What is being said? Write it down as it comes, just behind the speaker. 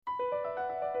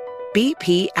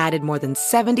BP added more than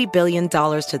 $70 billion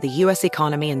to the U.S.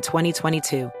 economy in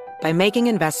 2022 by making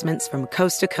investments from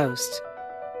coast to coast.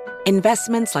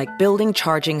 Investments like building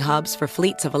charging hubs for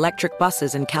fleets of electric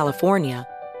buses in California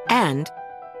and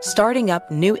starting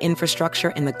up new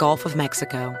infrastructure in the Gulf of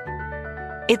Mexico.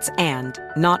 It's and,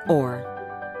 not or.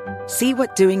 See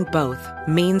what doing both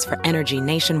means for energy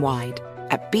nationwide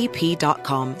at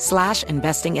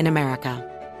bp.com/investing in America.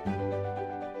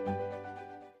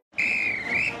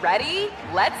 Ready?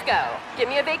 Let's go. Give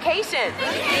me a vacation.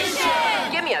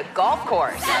 Vacation! Give me a golf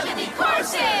course. 70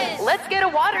 courses! Let's get a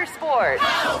water sport.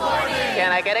 Paddleboarding!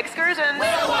 Can I get excursions?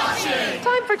 Whale watching!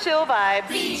 Time for chill vibes.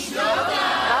 Beach yoga!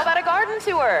 How about a garden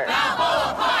tour?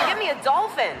 Balboa Park! Give me a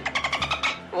dolphin.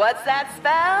 What's that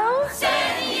spell?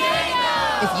 San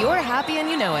Diego! If you're happy and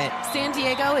you know it, San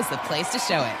Diego is the place to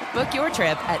show it. Book your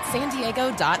trip at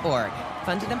sandiego.org.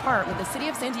 Funded in part with the City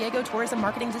of San Diego Tourism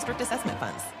Marketing District Assessment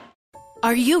Funds.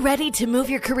 Are you ready to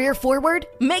move your career forward?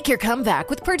 Make your comeback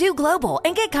with Purdue Global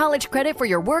and get college credit for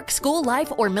your work, school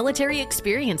life, or military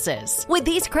experiences. With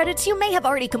these credits, you may have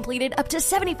already completed up to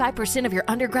 75% of your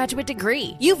undergraduate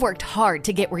degree. You've worked hard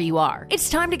to get where you are. It's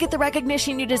time to get the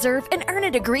recognition you deserve and earn a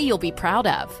degree you'll be proud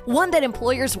of. One that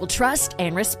employers will trust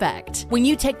and respect. When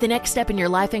you take the next step in your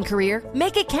life and career,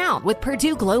 make it count with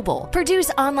Purdue Global, Purdue's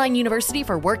online university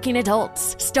for working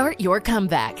adults. Start your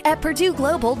comeback at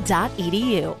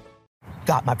purdueglobal.edu.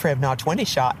 Got my Prevnar 20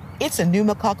 shot. It's a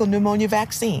pneumococcal pneumonia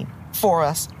vaccine. For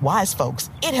us, wise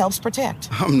folks, it helps protect.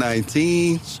 I'm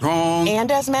 19, strong.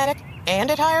 And asthmatic,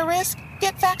 and at higher risk.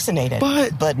 Get vaccinated.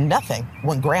 But nothing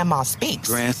when grandma speaks.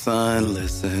 Grandson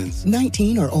listens.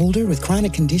 19 or older with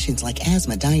chronic conditions like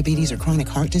asthma, diabetes, or chronic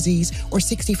heart disease, or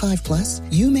 65 plus,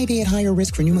 you may be at higher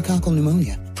risk for pneumococcal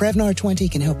pneumonia. Prevnar 20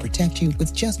 can help protect you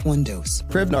with just one dose.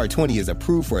 Prevnar 20 is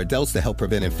approved for adults to help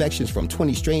prevent infections from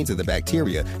 20 strains of the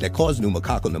bacteria that cause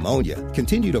pneumococcal pneumonia.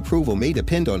 Continued approval may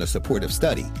depend on a supportive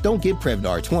study. Don't get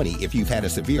Prevnar 20 if you've had a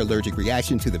severe allergic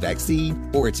reaction to the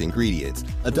vaccine or its ingredients.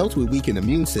 Adults with weakened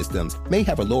immune systems may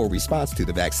have a lower response to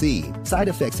the vaccine. Side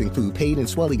effects include pain and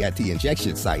swelling at the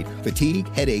injection site, fatigue,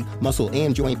 headache, muscle,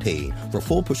 and joint pain. For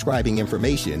full prescribing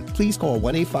information, please call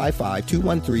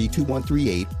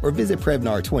 1-855-213-2138 or visit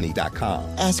Prevnar20.com.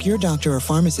 Ask your doctor or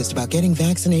pharmacist about getting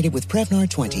vaccinated with Prevnar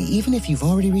 20, even if you've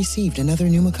already received another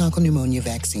pneumococcal pneumonia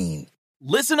vaccine.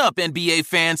 Listen up, NBA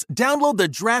fans. Download the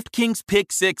DraftKings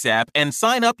Pick 6 app and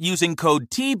sign up using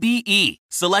code TBE.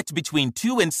 Select between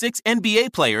 2 and 6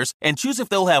 NBA players and choose if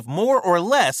they'll have more or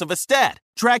less of a stat.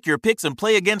 Track your picks and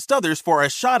play against others for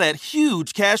a shot at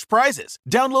huge cash prizes.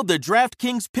 Download the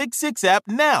DraftKings Pick 6 app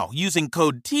now using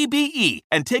code TBE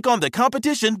and take on the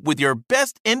competition with your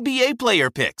best NBA player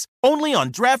picks. Only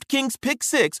on DraftKings Pick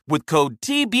 6 with code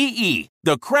TBE.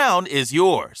 The crown is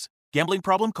yours. Gambling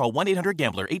problem? Call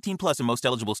 1-800-GAMBLER. 18 plus in most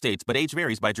eligible states, but age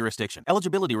varies by jurisdiction.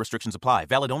 Eligibility restrictions apply.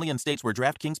 Valid only in states where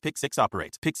DraftKings Pick 6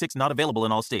 operates. Pick 6 not available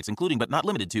in all states, including but not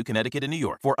limited to Connecticut and New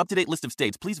York. For up-to-date list of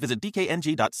states, please visit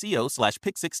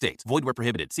dkng.co/pick6states. Void where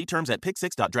prohibited. See terms at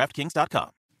pick6.draftkings.com.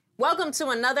 Welcome to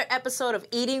another episode of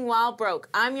Eating While Broke.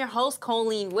 I'm your host,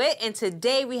 Colleen Witt, and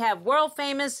today we have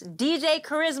world-famous DJ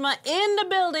CARISMA in the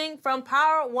building from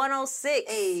Power 106.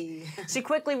 Hey. She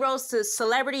quickly rose to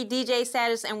celebrity DJ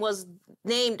status and was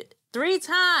named 3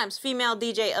 times Female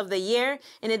DJ of the Year.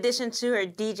 In addition to her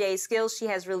DJ skills, she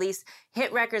has released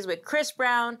hit records with Chris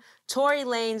Brown, Tory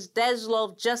Lanez, Dej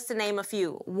Loaf, just to name a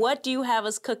few. What do you have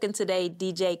us cooking today,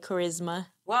 DJ CARISMA?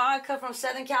 Well, I come from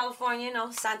Southern California,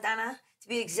 Santa Ana, to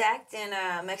be exact, in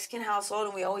a Mexican household,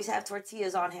 and we always have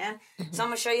tortillas on hand. So I'm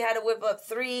going to show you how to whip up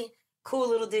 3 cool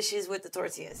little dishes with the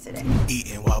tortillas today.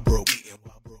 Eating while broke.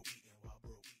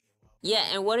 Yeah,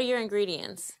 and what are your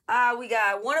ingredients? We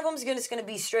got, one of them is going to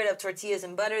be straight up tortillas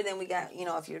and butter. Then we got,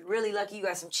 if you're really lucky, you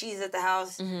got some cheese at the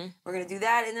house. Mm-hmm. We're going to do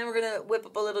that, and then we're going to whip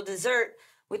up a little dessert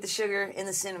with the sugar and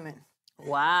the cinnamon.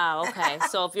 Wow, okay.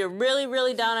 So if you're really,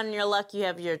 really down on your luck, you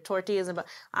have your tortillas and butter.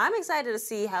 I'm excited to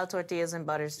see how tortillas and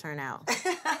butters turn out.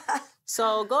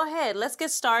 So go ahead, let's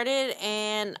get started.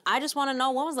 And I just want to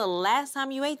know, when was the last time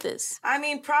you ate this? I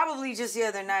mean, probably just the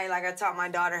other night. I taught my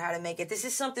daughter how to make it. This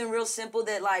is something real simple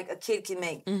that, a kid can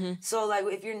make. Mm-hmm. So,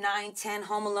 if you're 9, 10,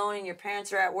 home alone, and your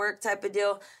parents are at work type of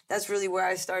deal, that's really where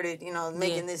I started,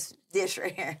 making this dish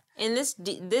right here. And this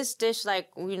dish, I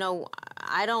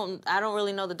don't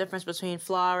really know the difference between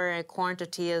flour and corn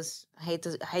tortillas. I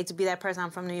hate to be that person.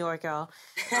 I'm from New York, y'all.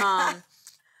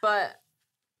 But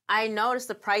I noticed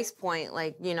the price point.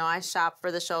 I shop for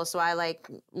the show, so I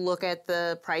look at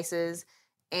the prices,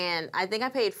 and I think I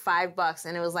paid $5,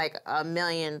 and it was a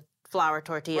million flour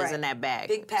tortillas in that bag.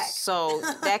 Big pack. So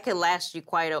that could last you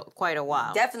quite a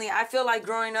while. Definitely. I feel like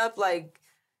growing up,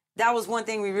 that was one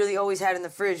thing we really always had in the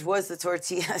fridge was the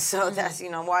tortilla. So that's,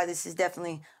 why this is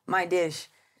definitely my dish.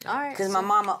 All right. Because my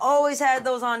mama always had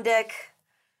those on deck.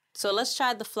 So let's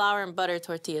try the flour and butter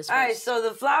tortillas first. All right, so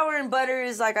the flour and butter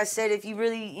is, like I said, if you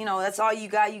really, that's all you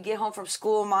got. You get home from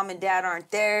school, mom and dad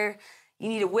aren't there. You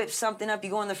need to whip something up.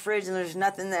 You go in the fridge and there's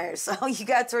nothing there. So you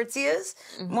got tortillas.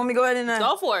 Want me to go ahead and...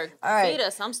 Go for it. All right. Feed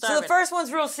us. I'm starving. So the first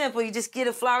one's real simple. You just get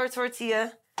a flour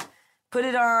tortilla, put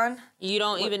it on. You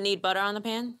don't even need butter on the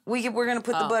pan? We're going to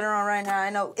put the butter on right now. I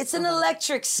know. It's an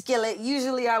electric skillet.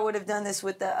 Usually I would have done this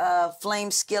with the flame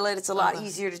skillet. It's a lot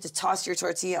easier to just toss your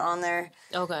tortilla on there.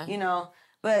 Okay.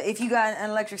 But if you got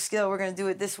an electric skillet, we're going to do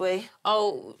it this way.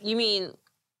 Oh, you mean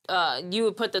you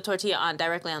would put the tortilla on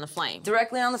directly on the flame?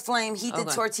 Directly on the flame. Heat the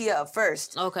tortilla up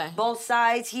first. Okay. Both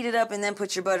sides, heat it up, and then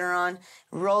put your butter on.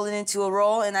 Roll it into a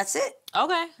roll, and that's it.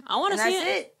 Okay. I want to see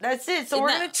it. That's it. So we're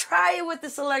going to try it with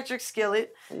this electric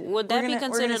skillet. Would that be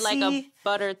considered like a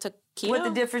butter taquito? What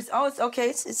the difference? Oh, it's okay.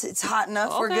 It's hot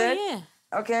enough. Okay, we're good. Yeah.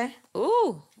 Okay.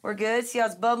 Ooh. We're good. See how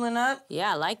it's bubbling up?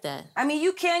 Yeah, I like that. I mean,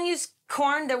 you can use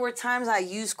corn. There were times I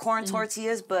used corn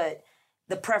tortillas, but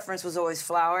the preference was always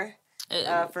flour.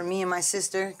 For me and my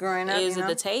sister growing up. Is it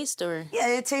the taste or? Yeah,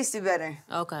 it tasted better.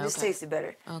 Okay. It just tasted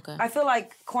better. Okay. I feel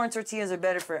like corn tortillas are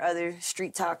better for other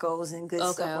street tacos and good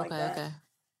stuff like that. Okay.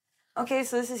 Okay,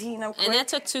 so this is heating up quick. And that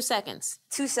took 2 seconds.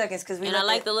 2 seconds because we. And I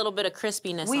like the little bit of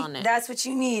crispiness on it. That's what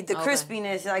you need, the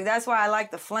crispiness. Like that's why I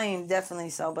like the flame definitely.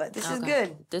 So, but this is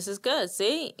good. This is good.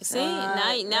 See,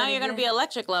 now you're gonna be an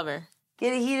electric lover.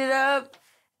 Get it heated up,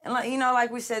 and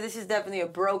like we said, this is definitely a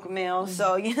broke meal.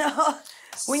 So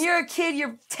when you're a kid,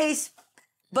 your taste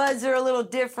buds are a little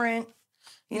different.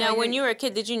 Now, when you were a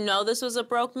kid, did you know this was a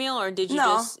broke meal, or did you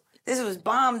just? This was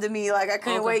bomb to me. Like, I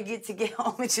couldn't wait to get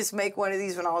home and just make one of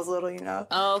these when I was little,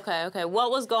 Oh, okay.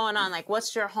 What was going on? Like,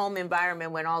 what's your home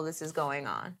environment when all this is going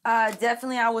on?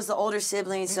 Definitely, I was the older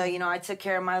sibling, so, I took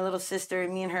care of my little sister,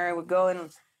 and me and her would go.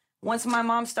 And once my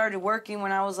mom started working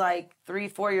when I was, like,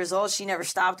 3-4 years old, she never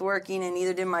stopped working, and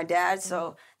neither did my dad.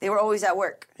 So they were always at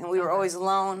work, and we were always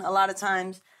alone a lot of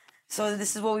times. So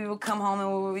this is what we would come home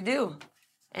and what we would do.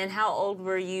 And how old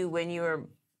were you when you were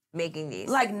making these?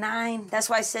 Like 9. That's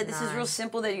why I said this is real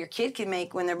simple that your kid can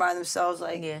make when they're by themselves.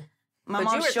 Like, my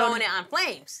mom you were throwing it on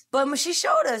flames. But she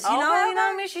showed us, you know what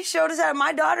I mean? She showed us how.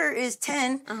 My daughter is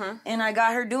 10, and I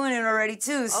got her doing it already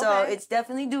too. So it's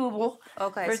definitely doable.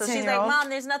 Okay, so she's like, Mom,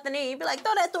 there's nothing in. You'd be like,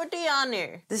 throw that tortilla on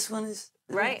there. This one is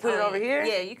right. Put it over here.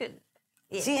 Yeah, you could.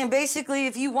 Yeah. See, and basically,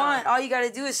 if you want, all you got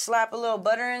to do is slap a little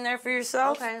butter in there for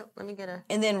yourself. Okay, let me get a.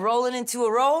 And then roll it into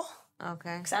a roll.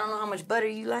 Okay. Because I don't know how much butter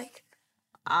you like.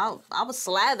 I was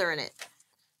slathering it.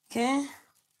 Okay.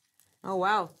 Oh,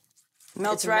 wow.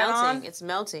 Melts right on? It's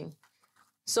melting.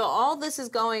 So all this is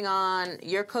going on.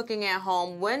 You're cooking at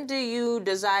home. When do you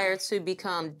desire to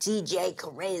become DJ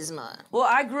Charisma? Well,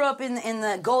 I grew up in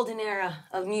the golden era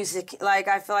of music. Like,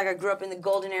 I feel like I grew up in the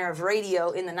golden era of radio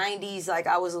in the 90s. Like,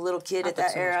 I was a little kid at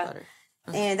that era.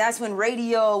 And that's when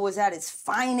radio was at its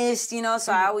finest,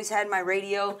 So I always had my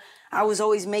radio. I was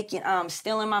always making,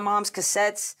 stealing my mom's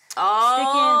cassettes.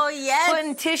 Oh, yes.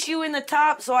 Putting tissue in the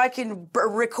top so I can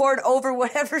record over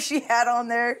whatever she had on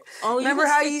there. Oh, remember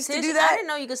how you used to do that? I didn't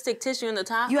know you could stick tissue in the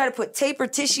top. You had to put tape or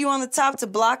tissue on the top to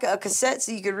block a cassette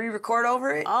so you could re-record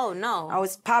over it. Oh, no. I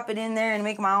was popping in there and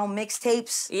making my own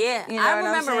mixtapes. Yeah, I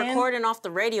remember recording off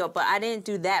the radio, but I didn't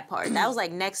do that part. That was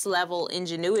like next level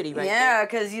ingenuity right there. Yeah,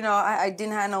 because, I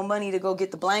didn't have no money to go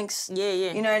get the blanks.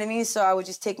 Yeah. You know what I mean? So I would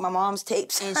just take my mom's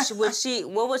tapes. And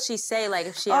what would she say, like,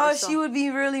 if she ever saw? She would be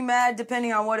really mad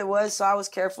depending on what it was, so I was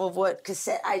careful of what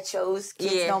cassette I chose.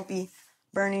 Kids don't be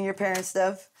burning your parents'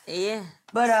 stuff. Yeah.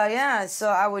 But, so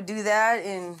I would do that,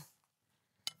 and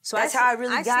so that's how I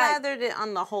really got it. I slathered it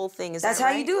on the whole thing, That's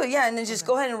how you do it, yeah, and then just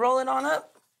go ahead and roll it on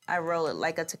up. I roll it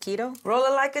like a taquito? Roll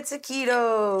it like a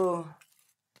taquito.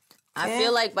 I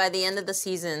feel like by the end of the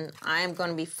season, I am going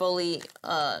to be fully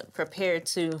prepared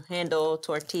to handle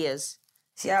tortillas.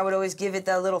 See, I would always give it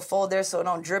that little fold there so it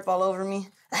don't drip all over me.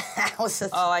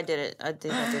 I did it. I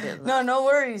did it. No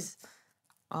worries.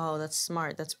 Oh, that's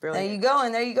smart. That's brilliant. There you go,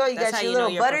 and there you go. You got your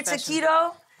little butter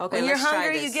taquito. Okay, when you're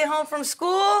hungry, you get home from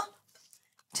school,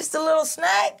 just a little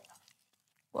snack.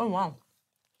 Oh, wow.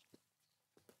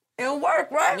 It'll work,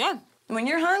 right? Yeah. When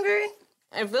you're hungry.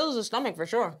 It fills the stomach for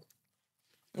sure.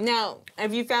 Now,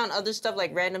 have you found other stuff,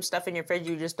 like random stuff in your fridge,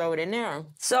 you just throw it in there? Or?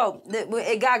 So,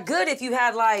 it got good if you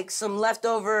had, like, some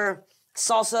leftover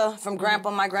salsa from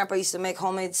Grandpa. My grandpa used to make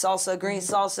homemade salsa, green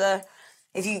salsa.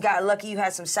 If you got lucky, you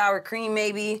had some sour cream,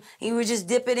 maybe. You would just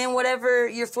dip it in whatever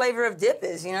your flavor of dip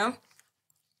is,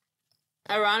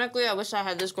 Ironically, I wish I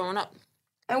had this growing up.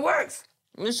 It works.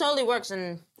 It totally works,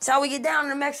 and it's how we get down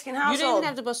in a Mexican household. You didn't even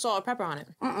have to put salt or pepper on it.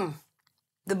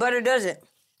 The butter does it.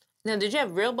 Now, did you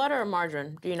have real butter or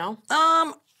margarine? Do you know?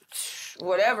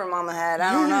 Whatever Mama had.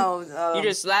 I don't know. You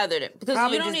just slathered it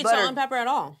because you don't need salt and pepper at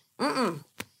all.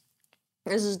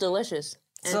 This is delicious,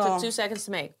 and it took 2 seconds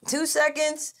to make. 2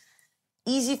 seconds,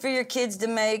 easy for your kids to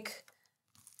make.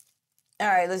 All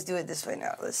right, let's do it this way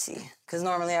now. Let's see, because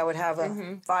normally I would have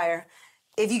a fire.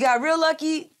 If you got real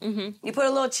lucky, you put a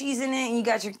little cheese in it, and you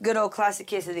got your good old classic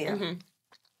quesadilla.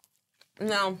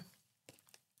 Now,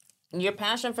 your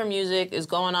passion for music is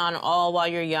going on all while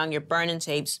you're young. You're burning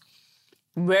tapes.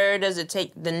 Where does it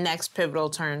take the next pivotal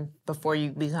turn before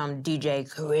you become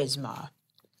DJ Charisma?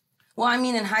 Well, I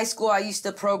mean, in high school, I used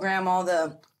to program all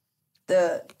the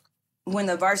when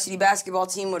the varsity basketball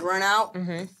team would run out.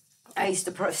 I used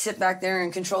to sit back there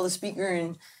and control the speaker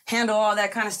and handle all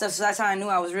that kind of stuff. So that's how I knew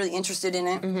I was really interested in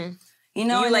it. You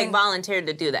know, you volunteered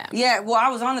to do that. Yeah, well, I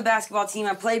was on the basketball team.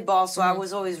 I played ball, so I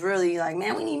was always really like,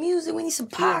 man, we need music. We need some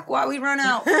Pac while we run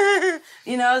out.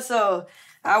 You know, so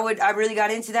I really got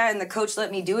into that, and the coach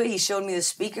let me do it. He showed me the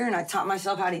speaker, and I taught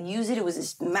myself how to use it. It was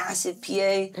this massive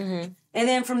PA. And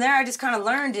then from there, I just kind of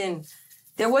learned, and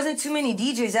there wasn't too many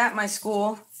DJs at my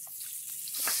school.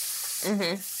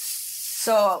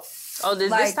 So... Oh,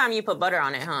 this time you put butter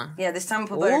on it, huh? Yeah, this time we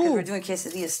put butter because we're doing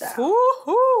quesadilla style.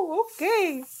 Ooh,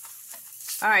 okay.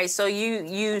 All right, so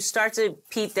you start to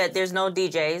peep that there's no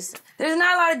DJs. There's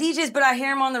not a lot of DJs, but I hear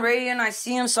them on the radio and I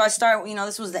see them. So I start,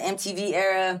 this was the MTV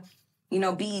era,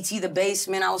 BET, The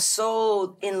Basement. I was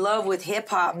so in love with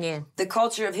hip-hop. Yeah. The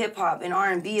culture of hip-hop and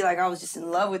R&B, I was just in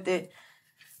love with it.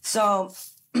 So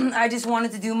I just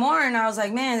wanted to do more, and I was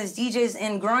like, man, there's DJs.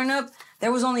 And growing up,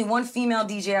 there was only one female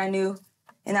DJ I knew,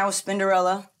 and that was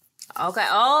Spinderella. Okay.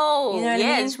 Oh, you know what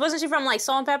I mean? Wasn't she from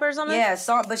Salt and Pepper or something? Yeah,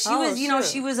 but she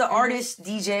was, she was an artist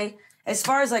DJ. As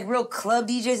far as real club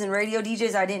DJs and radio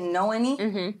DJs, I didn't know any.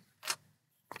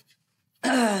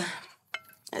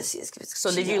 Let's see.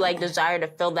 So did you desire to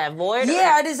fill that void?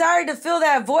 Yeah, I desired to fill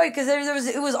that void because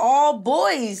it was all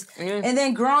boys. And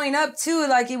then growing up too,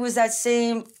 it was that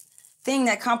same thing,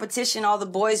 that competition. All the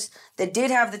boys that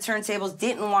did have the turntables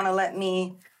didn't want to let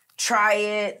me try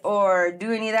it or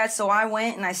do any of that. So I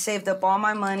went and I saved up all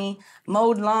my money,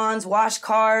 mowed lawns, washed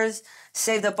cars,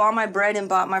 saved up all my bread and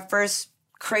bought my first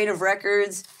crate of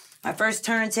records, my first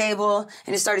turntable,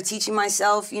 and just started teaching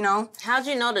myself, How'd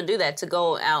you know to do that, to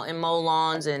go out and mow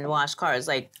lawns and wash cars?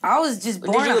 I was just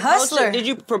born a hustler. Did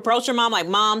you approach your mom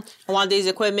Mom, I want these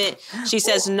equipment? She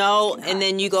says no, and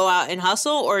then you go out and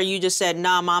hustle? Or you just said,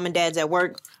 nah, Mom and Dad's at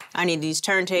work, I need these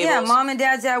turntables? Yeah, Mom and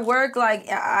Dad's at work.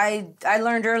 I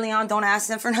learned early on, don't ask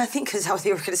them for nothing because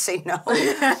they were going to say no.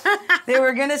 They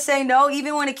were going to say no,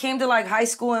 even when it came to high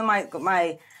school and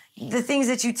the things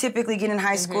that you typically get in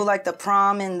high school, like the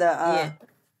prom and the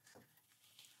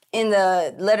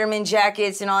Letterman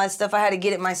jackets and all that stuff. I had to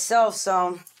get it myself,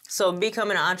 so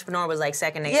becoming an entrepreneur was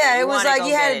second nature. Yeah, it was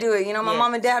you had to do it. My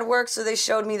mom and dad worked, so they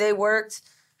showed me they worked.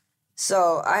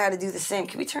 So I had to do the same.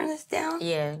 Can we turn this down?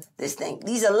 Yeah.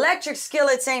 These electric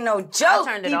skillets ain't no joke,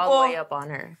 I turned it all the way up on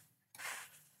her.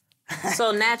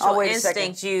 So naturally and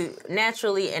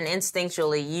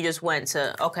instinctually, you just went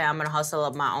to, okay, I'm going to hustle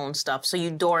up my own stuff. So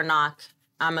you door knock,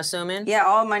 I'm assuming? Yeah,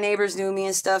 all my neighbors knew me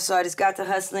and stuff, so I just got to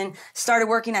hustling. Started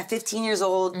working at 15 years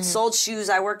old, sold shoes.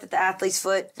 I worked at the Athlete's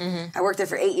Foot. I worked there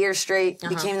for 8 years straight,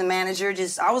 became the manager.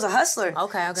 I was a hustler.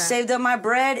 Okay. Saved up my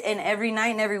bread, and every night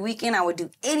and every weekend, I would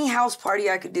do any house party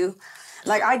I could do.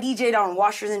 I DJ'd on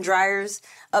washers and dryers,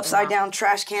 upside down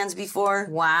trash cans before.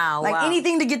 Wow.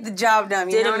 Anything to get the job done.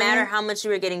 Did it matter how much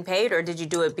you were getting paid, or did you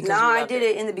do it because you loved I did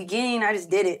it in the beginning. I just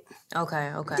did it.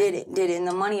 Okay. Did it. And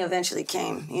the money eventually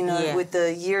came, with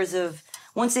the years of...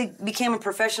 Once it became a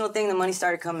professional thing, the money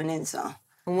started coming in, so...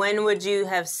 When would you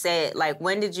have said,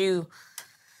 when did you...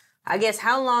 I guess,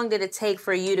 how long did it take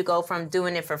for you to go from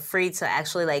doing it for free to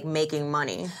actually, making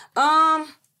money?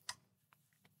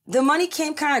 The money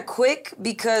came kind of quick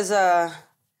because,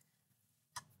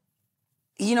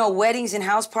 weddings and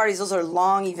house parties, those are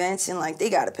long events and, they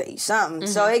got to pay you something.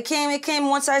 So it came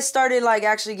once I started,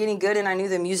 actually getting good and I knew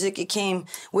the music, it came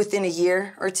within a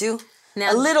year or two.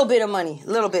 Now, a little bit of money, a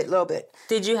little bit.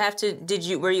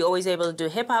 Were you always able to do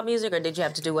hip-hop music or did you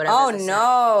have to do whatever? Oh,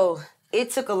 no. It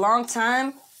took a long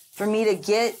time for me to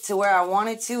get to where I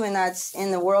wanted to, and that's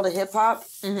in the world of hip-hop.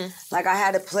 I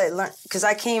had to learn, because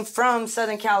I came from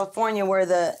Southern California where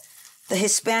the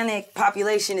Hispanic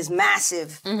population is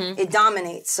massive. It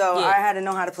dominates. So I had to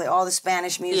know how to play all the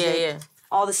Spanish music.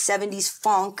 all the 70s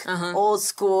funk, old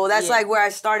school. That's like where I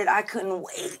started. I couldn't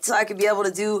wait till I could be able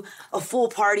to do a full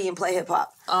party and play hip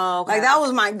hop. Oh, okay. Like that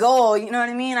was my goal, you know what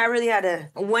I mean? I really had to.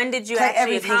 When did you play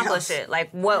actually everything accomplish else. it?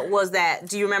 Like, what was that?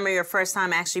 Do you remember your first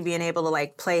time actually being able to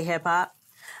like play hip hop?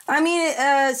 I mean,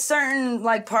 certain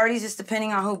like parties, just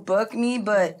depending on who booked me,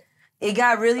 but it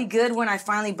got really good when I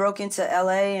finally broke into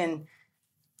LA and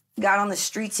got on the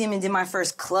street team and did my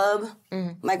first club.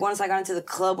 Like once I got into the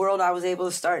club world, I was able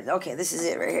to start, okay, this is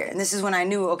it right here. And this is when I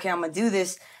knew, okay, I'm gonna do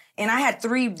this. And I had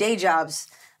 3 day jobs.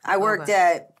 I worked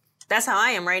at... That's how I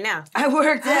am right now. I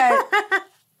worked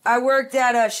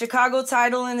at Chicago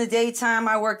Title in the daytime.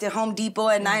 I worked at Home Depot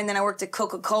at night, and then I worked at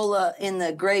Coca-Cola in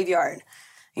the graveyard.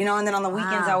 You know, and then on the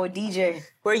weekends I would DJ.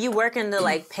 Were you working to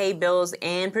like pay bills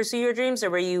and pursue your dreams, or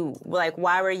were you like,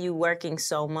 why were you working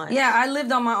so much? Yeah, I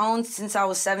lived on my own since I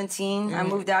was 17. I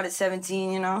moved out at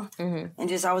 17, you know, and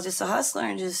I was just a hustler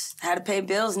and just had to pay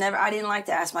bills. I didn't like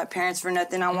to ask my parents for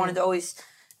nothing. I wanted to always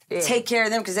take care of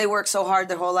them because they worked so hard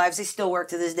their whole lives. They still work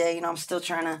to this day. You know, I'm still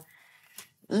trying to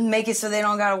make it so they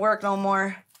don't got to work no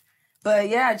more. But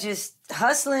yeah, just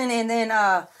hustling, and then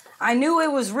I knew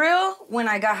it was real when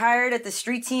I got hired at the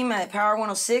street team at Power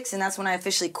 106, and that's when I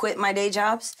officially quit my day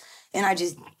jobs, and I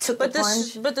just took the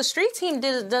plunge. But the street team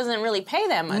doesn't really pay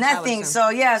that much. Nothing. So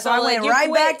I went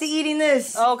right back to eating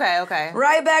this. Okay.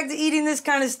 Right back to eating this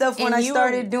kind of stuff when I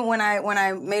started doing when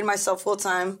I made myself full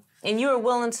time. And you were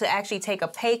willing to actually take a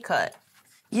pay cut.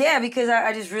 Yeah, because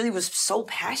I just really was so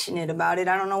passionate about it.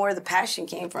 I don't know where the passion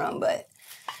came from, but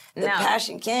the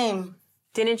passion came.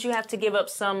 Didn't you have to give up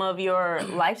some of your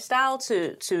lifestyle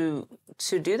to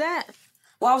do that?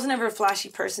 Well, I was never a flashy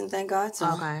person, thank God.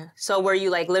 So. Okay. So were you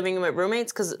like living with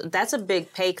roommates? Because that's a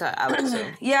big pay cut, I would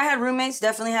assume. Yeah, I had roommates.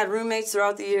 Definitely had roommates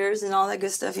throughout the years and all that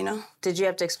good stuff, you know. Did you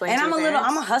have to explain? And to your parents?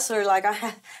 I'm a hustler. Like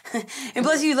and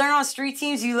plus you learn on street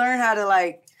teams. You learn how to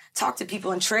like talk to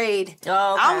people and trade.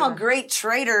 Oh, okay. I'm a great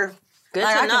trader. Good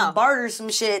like, to I know. can barter some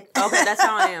shit. Okay, that's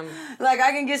how I am. Like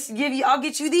I can just give you, I'll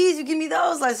get you these, you give me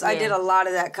those. Like I did a lot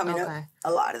of that coming up.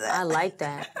 A lot of that. I like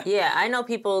that. Yeah, I know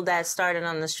people that started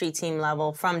on the street team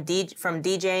level from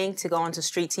DJing to go into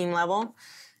street team level.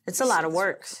 It's a lot of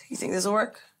work. You think this will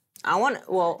work?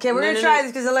 Okay, we're gonna try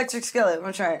this because electric skillet. I'm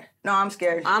gonna try it. No, I'm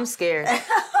scared. I'm scared.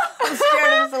 I'm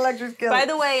scared of this electric skillet. By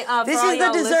the way, this is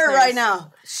the dessert right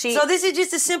now. So this is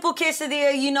just a simple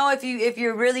quesadilla. You know, if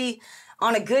you're really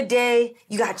on a good day,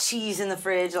 you got cheese in the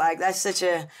fridge. Like, that's such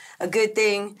a good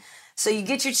thing. So you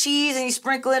get your cheese and you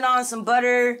sprinkle it on some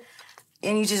butter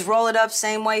and you just roll it up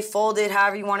same way, fold it,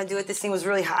 however you want to do it. This thing was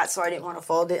really hot, so I didn't want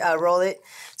to roll it.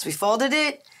 So we folded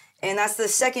it, and that's the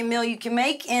second meal you can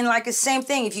make. And like the same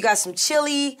thing, if you got some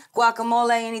chili,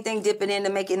 guacamole, anything, dip it in to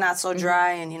make it not so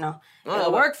dry, and, you know,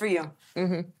 it'll work for you.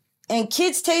 Mm-hmm. And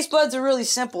kids' taste buds are really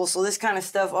simple, so this kind of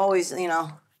stuff always, you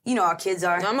know how kids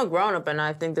are. I'm a grown-up, and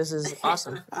I think this is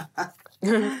awesome.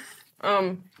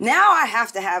 Now I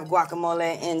have to have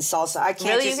guacamole and salsa. I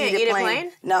can't really? just You can't eat it plain.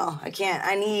 plain. No, I can't.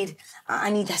 I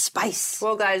need that spice.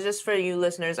 Well, guys, just for you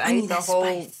listeners, I ate the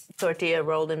whole tortilla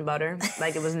rolled in butter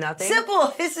like it was nothing.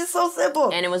 Simple. This is so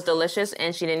simple. And it was delicious,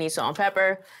 and she didn't eat salt and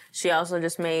pepper. She also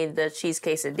just made the cheese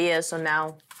quesadilla, so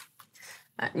now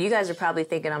you guys are probably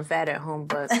thinking I'm fat at home,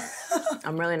 but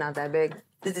I'm really not that big.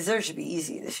 The dessert should be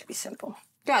easy. This should be simple.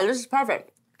 Yeah, this is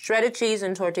perfect. Shredded cheese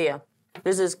and tortilla.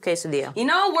 This is quesadilla. You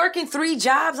know, working 3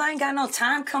 jobs, I ain't got no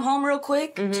time. Come home real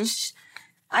quick. Mm-hmm.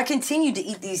 I continued to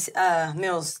eat these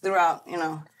meals throughout, you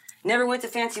know. Never went to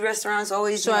fancy restaurants,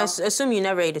 always, So I assume you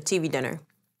never ate a TV dinner.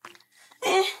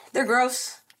 They're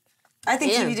gross. I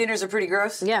think TV dinners are pretty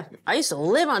gross. Yeah, I used to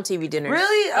live on TV dinners.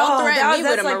 Really? Don't threaten me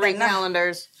with that's a Marie like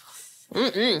calendars.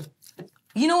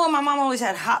 You know what? My mom always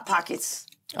had Hot Pockets.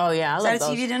 Oh, yeah, I love those. Is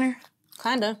that a TV dinner?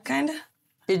 Kinda. Kinda?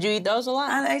 Did you eat those a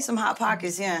lot? I ate some Hot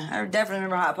Pockets, yeah. I definitely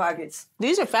remember Hot Pockets.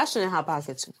 These are faster than Hot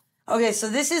Pockets. Okay, so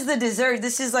this is the dessert.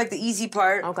 This is like the easy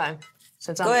part. Okay.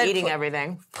 Since I'm eating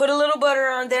everything. Put a little butter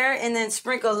on there and then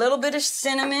sprinkle a little bit of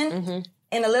cinnamon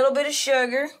and a little bit of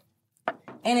sugar.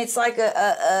 And it's like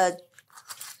a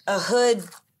hood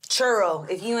churro.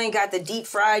 If you ain't got the deep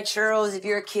fried churros, if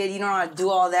you're a kid, you don't know how to do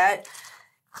all that.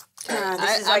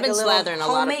 This is like I've been slathering a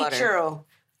lot of homemade butter. Churro.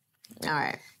 All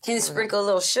right. Can you sprinkle a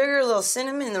little sugar, a little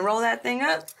cinnamon, and then roll that thing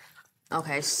up?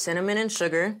 Okay, cinnamon and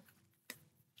sugar.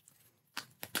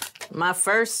 Now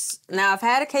I've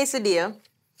had a quesadilla.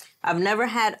 I've never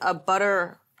had a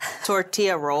butter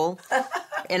tortilla roll.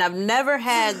 And I've never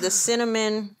had the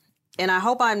cinnamon, and I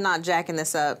hope I'm not jacking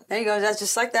this up. There you go, that's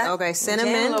just like that. Okay,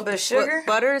 cinnamon. A little bit of sugar.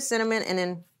 Butter, cinnamon, and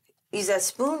then... Use that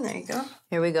spoon, there you go.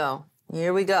 Here we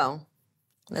go.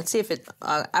 Let's see if it.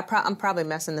 I'm probably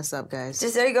messing this up, guys.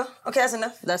 Just there you go. Okay, that's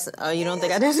enough. That's. You don't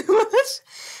think I did too much?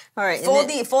 All right.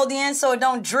 Fold the end so it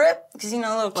don't drip, because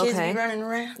little kids be running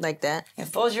around like that. And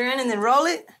fold your end and then roll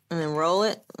it. And then roll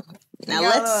it. Now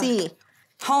let's see.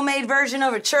 Homemade version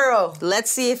of a churro.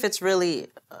 Let's see if it's really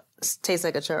tastes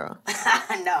like a churro.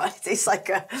 No, it tastes like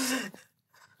a.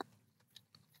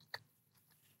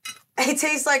 It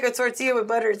tastes like a tortilla with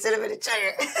butter and cinnamon and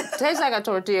sugar. Tastes like a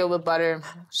tortilla with butter,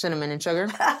 cinnamon, and sugar.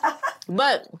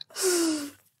 But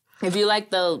if you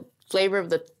like the flavor of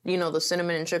the, the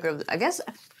cinnamon and sugar, I guess,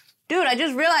 dude, I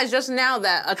just realized just now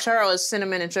that a churro is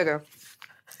cinnamon and sugar.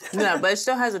 Yeah, but it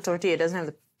still has a tortilla. It doesn't have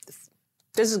the.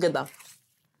 This is good though.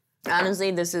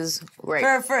 Honestly, this is great.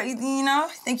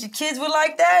 Think your kids would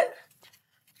like that?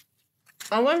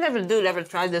 I wonder if a dude ever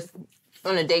tried this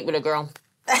on a date with a girl.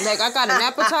 Like, I got an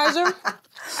appetizer,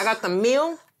 I got the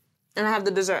meal, and I have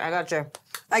the dessert. I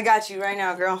got you right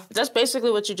now, girl. That's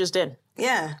basically what you just did.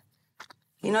 Yeah.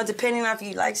 Depending on if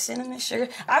you like cinnamon, sugar.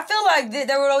 I feel like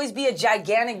there would always be a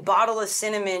gigantic bottle of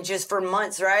cinnamon just for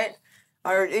months, right?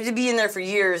 Or it'd be in there for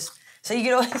years. So you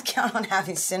could always count on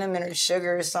having cinnamon or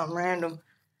sugar or something random.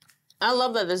 I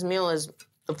love that this meal is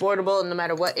affordable, and no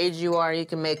matter what age you are, you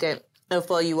can make it. It'll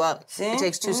fill you up. See? It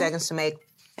takes 2 seconds to make.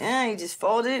 Yeah, you just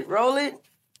fold it, roll it.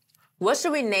 What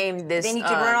should we name this? Then you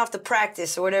can run off to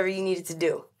practice or whatever you needed to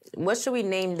do. What should we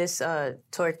name this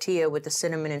tortilla with the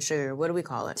cinnamon and sugar? What do we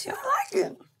call it? I like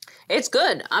it. It's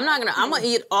good. I'm gonna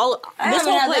eat all. I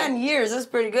haven't had that in years. That's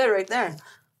pretty good right there.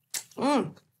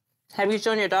 Have you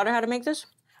shown your daughter how to make this?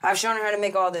 I've shown her how to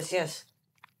make all this. Yes.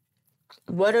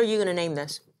 What are you gonna name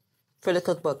this for the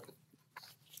cookbook?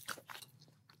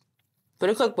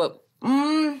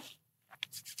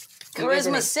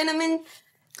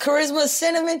 Charisma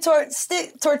cinnamon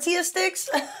tortilla sticks.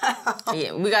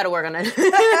 Yeah, we got to work on it.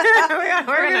 We're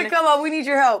gonna come up. We need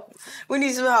your help. We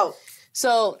need some help.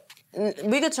 So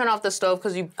we could turn off the stove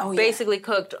because you basically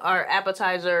cooked our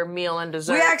appetizer, meal, and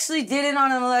dessert. We actually did it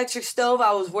on an electric stove.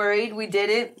 I was worried. We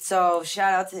did it. So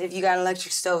shout out to if you got an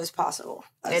electric stove, it's possible.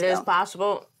 It is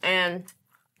possible. And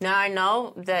now I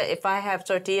know that if I have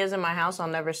tortillas in my house, I'll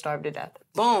never starve to death.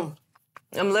 Boom.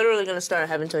 I'm literally gonna start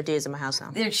having tortillas in my house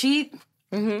now. They're cheap.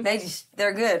 Mm-hmm.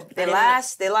 They're good. They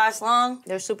last long.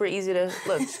 They're super easy to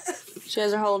look. She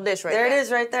has her whole dish right there. There it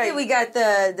is right there. We got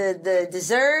the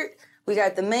dessert. We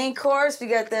got the main course. We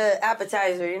got the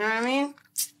appetizer. You know what I mean?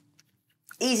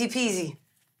 Easy peasy.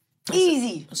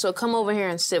 Easy. So come over here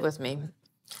and sit with me.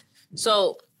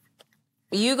 So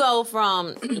you go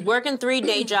from working 3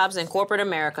 day jobs in corporate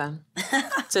America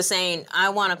to saying, I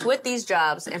want to quit these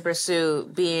jobs and pursue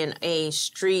being a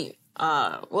street,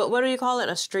 what do you call it?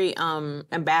 A street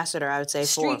ambassador, I would say.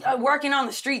 Working on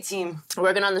the street team.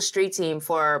 Working on the street team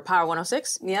for Power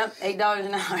 106? Yep, $8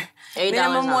 an hour.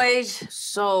 Minimum wage.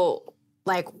 So,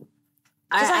 like...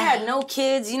 Because I had no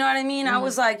kids, you know what I mean? Mm-hmm. I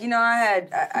was like,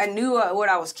 I knew what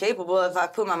I was capable of if I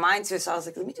put my mind to it, so I was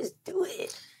like, let me just do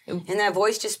it. And that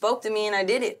voice just spoke to me, and I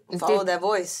did it. Followed that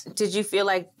voice. Did you feel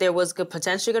like there was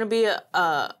potentially going to be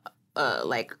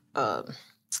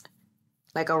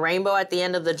like a rainbow at the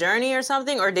end of the journey or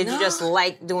something, or did you just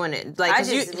like doing it? Like,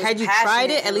 had you tried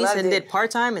it at least and did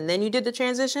part-time, and then you did the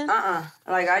transition?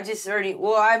 Like, I just already.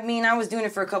 Well, I mean, I was doing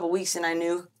it for a couple weeks, and I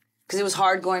knew. Because it was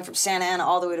hard going from Santa Ana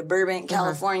all the way to Burbank,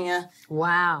 California.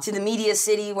 Wow. To the media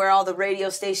city where all the radio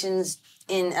stations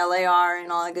in LA are and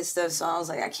all that good stuff. So I was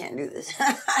like, I can't do this.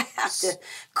 I have to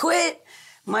quit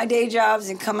my day jobs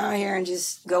and come out here and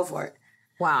just go for it.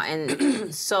 Wow.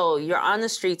 And so you're on the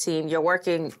street team. You're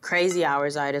working crazy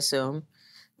hours, I'd assume.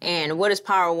 And what is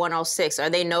Power 106? Are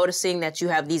they noticing that you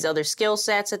have these other skill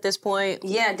sets at this point?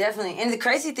 Yeah, definitely. And the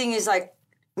crazy thing is, like,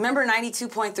 remember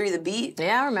 92.3 The Beat?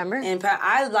 Yeah, I remember. And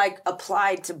I,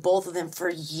 applied to both of them for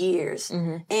years.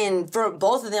 Mm-hmm. And for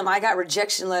both of them, I got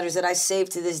rejection letters that I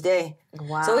saved to this day.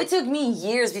 Wow. So it took me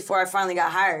years before I finally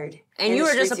got hired. And you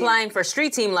were just applying for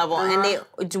street team level. Uh-huh.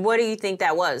 And what do you think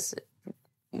that was?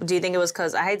 Do you think it was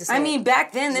because, I hate to say I mean,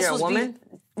 back then, this was... You're a woman?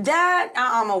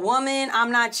 I'm a woman.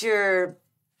 I'm not your...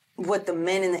 what the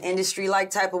men in the industry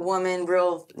like type of woman,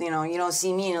 real, you don't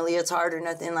see me in a leotard or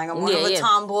nothing. Like, I'm more of a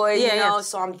tomboy,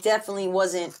 so I'm definitely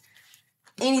wasn't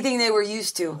anything they were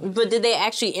used to. But did they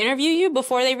actually interview you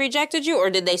before they rejected you, or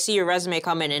did they see your resume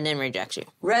come in and then reject you?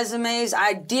 Resumes,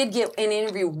 I did get an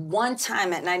interview one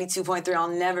time at 92.3. I'll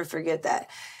never forget that.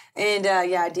 And,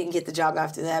 I didn't get the job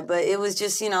after that, but it was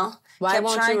just, kept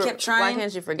trying. Why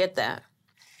can't you forget that?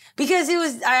 Because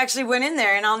I actually went in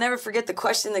there, and I'll never forget the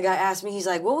question the guy asked me. He's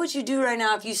like, what would you do right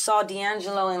now if you saw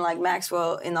D'Angelo and,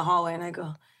 Maxwell in the hallway? And I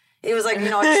go, it was like, a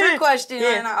trick question.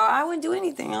 Yeah. And I wouldn't do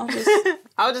anything. I'll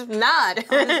just nod.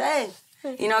 I'll just, hey.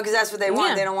 You know, because that's what they want.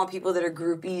 Yeah. They don't want people that are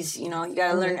groupies. You know, you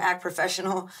got to learn to act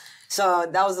professional. So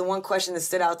that was the one question that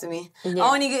stood out to me. Yeah.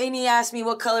 Oh, and he asked me,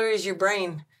 what color is your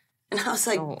brain? And I was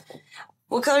like,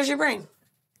 what color is your brain?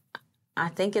 I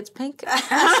think it's pink. I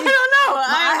don't know.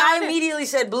 I immediately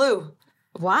said blue.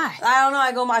 Why? I don't know.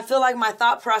 I feel like my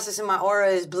thought process and my aura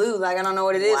is blue. Like, I don't know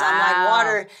what it is. Wow. I'm like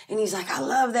water. And he's like, I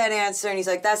love that answer. And he's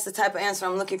like, that's the type of answer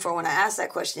I'm looking for when I ask that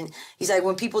question. He's like,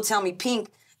 when people tell me pink,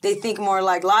 they think more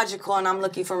like logical, and I'm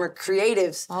looking for more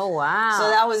creatives. Oh, wow. So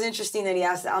that was interesting that he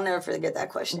asked that. I'll never forget that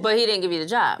question. But he didn't give you the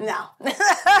job. No.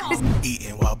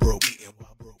 Eating while broke.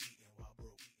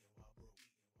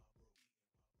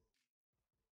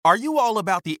 Are you all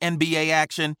about the NBA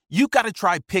action? You gotta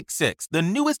try Pick 6, the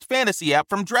newest fantasy app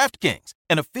from DraftKings,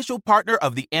 an official partner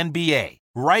of the NBA.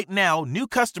 Right now, new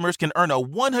customers can earn a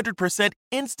 100%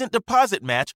 instant deposit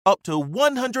match up to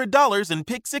 $100 in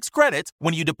Pick 6 credits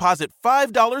when you deposit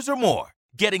 $5 or more.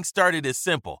 Getting started is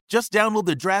simple. Just download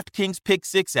the DraftKings Pick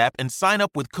 6 app and sign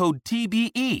up with code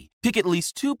TBE. Pick at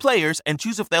least 2 players and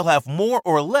choose if they'll have more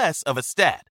or less of a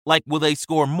stat. Like, will they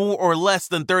score more or less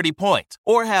than 30 points?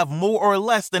 Or have more or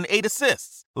less than 8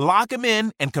 assists? Lock them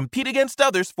in and compete against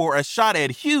others for a shot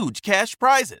at huge cash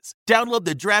prizes. Download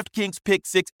the DraftKings Pick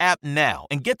 6 app now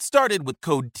and get started with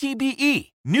code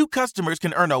TBE. New customers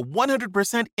can earn a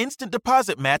 100% instant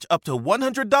deposit match up to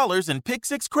 $100 in Pick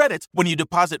 6 credits when you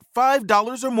deposit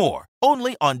 $5 or more.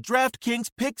 Only on DraftKings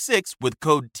Pick 6 with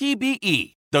code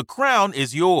TBE. The crown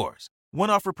is yours. One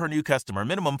offer per new customer.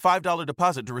 Minimum $5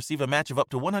 deposit to receive a match of up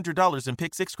to $100 in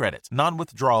Pick 6 credits.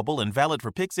 Non-withdrawable and valid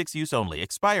for Pick 6 use only.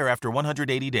 Expire after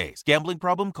 180 days. Gambling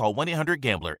problem? Call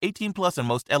 1-800-GAMBLER. 18 plus in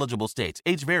most eligible states.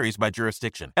 Age varies by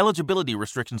jurisdiction. Eligibility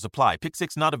restrictions apply. Pick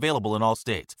 6 not available in all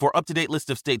states. For up-to-date list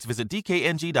of states, visit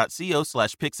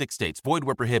dkng.co/pick6states. Void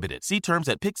where prohibited. See terms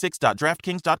at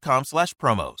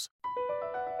pick6.draftkings.com/promos.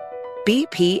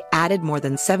 BP added more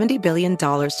than $70 billion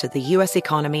to the U.S.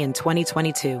 economy in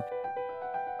 2022.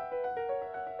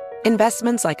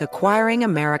 Investments like acquiring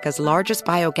America's largest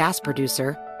biogas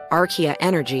producer, Archaea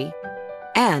Energy,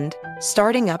 and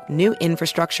starting up new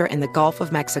infrastructure in the Gulf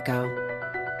of Mexico.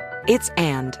 It's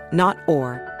and, not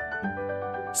or.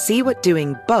 See what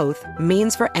doing both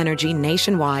means for energy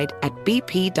nationwide at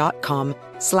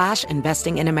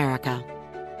bp.com/investing in America.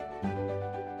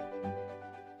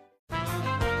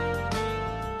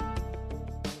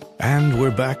 And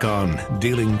we're back on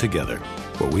Dealing Together,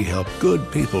 where we help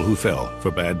good people who fell for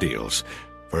bad deals.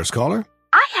 First caller?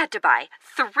 I had to buy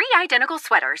 3 identical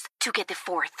sweaters to get the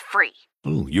 4th free.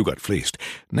 Ooh, you got fleeced.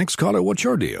 Next caller, what's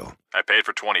your deal? I paid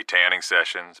for 20 tanning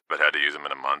sessions, but had to use them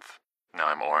in a month. Now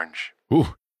I'm orange.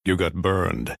 Ooh, you got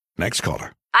burned. Next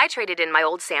caller. I traded in my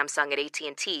old Samsung at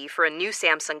AT&T for a new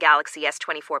Samsung Galaxy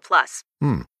S24 Plus.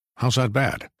 How's that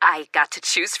bad? I got to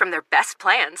choose from their best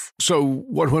plans. So,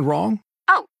 what went wrong?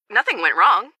 Oh, nothing went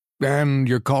wrong. And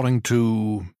you're calling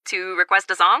to... To request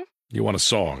a song? You want a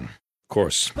song. Of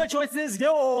course. The choice is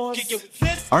yours.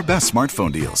 Our best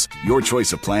smartphone deals. Your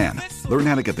choice of plan. Learn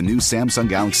how to get the new Samsung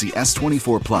Galaxy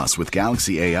S24 Plus with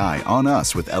Galaxy AI on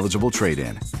us with eligible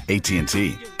trade-in.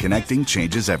 AT&T. Connecting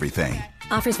changes everything.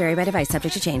 Offers vary by device.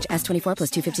 Subject to change. S24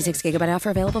 plus 256 gigabyte offer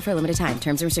available for a limited time.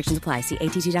 Terms and restrictions apply. See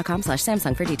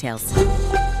att.com/Samsung for details.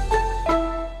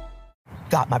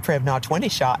 Got my Prevnar 20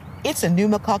 shot. It's a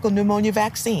pneumococcal pneumonia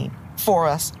vaccine. For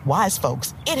us, wise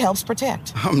folks, it helps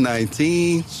protect. I'm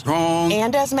 19, strong.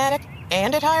 And asthmatic,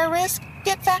 and at higher risk.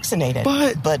 Get vaccinated.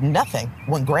 But nothing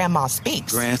when grandma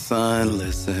speaks. Grandson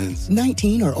listens.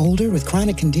 19 or older with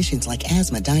chronic conditions like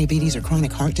asthma, diabetes, or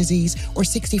chronic heart disease, or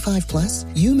 65 plus,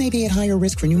 you may be at higher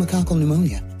risk for pneumococcal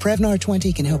pneumonia. Prevnar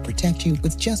 20 can help protect you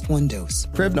with just one dose.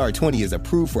 Prevnar 20 is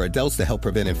approved for adults to help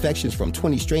prevent infections from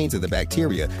 20 strains of the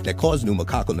bacteria that cause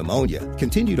pneumococcal pneumonia.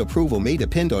 Continued approval may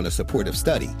depend on a supportive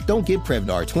study. Don't get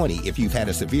Prevnar 20 if you've had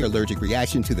a severe allergic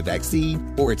reaction to the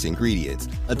vaccine or its ingredients.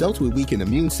 Adults with weakened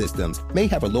immune systems may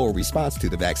have a lower response to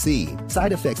the vaccine.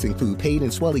 Side effects include pain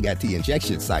and swelling at the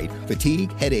injection site,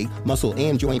 fatigue, headache, muscle,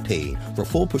 and joint pain. For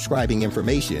full prescribing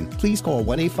information, please call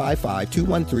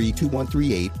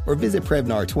 1-855-213-2138 or visit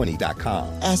Prevnar20.com.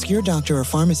 Ask your doctor or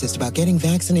pharmacist about getting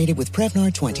vaccinated with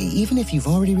Prevnar 20, even if you've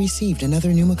already received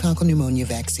another pneumococcal pneumonia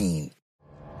vaccine.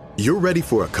 You're ready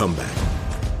for a comeback.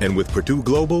 And with Purdue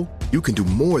Global, you can do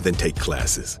more than take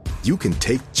classes. You can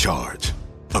take charge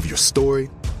of your story,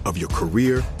 of your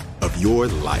career, of your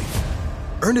life.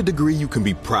 Earn a degree you can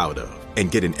be proud of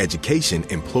and get an education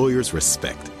employers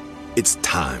respect. It's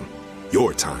time,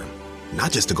 your time,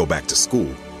 not just to go back to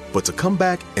school, but to come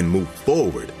back and move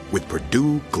forward with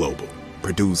Purdue Global,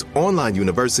 Purdue's online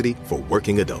university for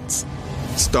working adults.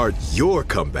 Start your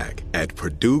comeback at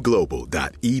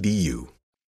purdueglobal.edu.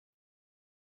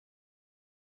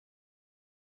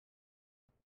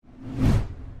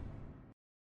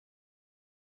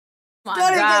 My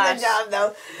Don't gosh. get the job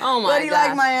though. Oh my But he gosh.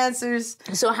 liked my answers.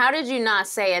 So how did you not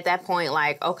say at that point,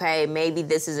 like, okay, maybe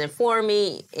this isn't for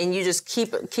me, and you just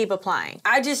keep applying?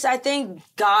 I thank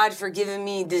God for giving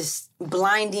me this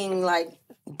blinding, like,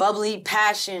 bubbly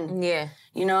passion. Yeah.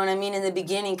 You know what I mean? In the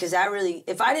beginning, because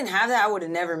if I didn't have that, I would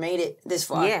have never made it this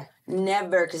far. Yeah.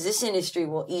 Never, because this industry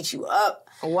will eat you up.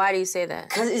 Why do you say that?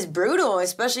 Because it's brutal,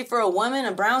 especially for a woman,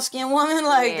 a brown-skinned woman.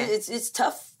 Like, Yeah. it's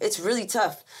tough. It's really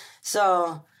tough.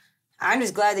 So I'm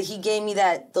just glad that he gave me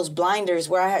those blinders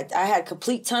where I had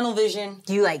complete tunnel vision.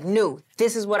 You like knew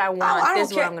this is what I want.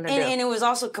 This is what I'm gonna do. And it was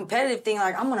also a competitive thing.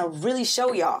 Like, I'm gonna really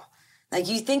show y'all. Like,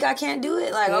 you think I can't do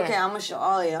it? Like, Yeah. okay, I'm gonna show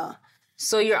all of y'all.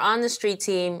 So you're on the street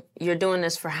team. You're doing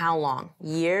this for how long?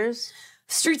 Years?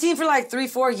 Street team for like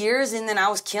 3-4 years, and then I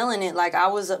was killing it. Like, I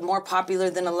was more popular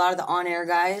than a lot of the on-air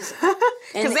guys.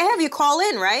 Because they have you call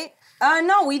in, right?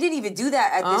 No, we didn't even do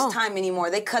that at this time anymore.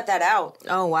 They cut that out.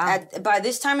 Oh, wow. By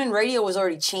this time in radio was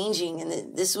already changing,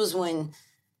 and this was when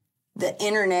the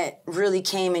internet really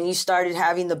came and you started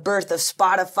having the birth of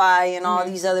Spotify and all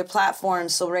these other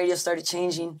platforms, so radio started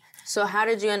changing. So how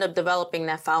did you end up developing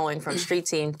that following from street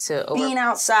team to being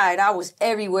outside? I was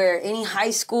everywhere. Any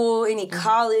high school, any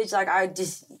college, like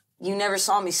you never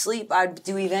saw me sleep. I'd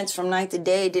do events from night to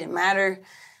day. It didn't matter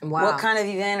what kind of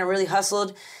event. I really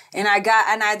hustled. And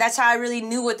that's how I really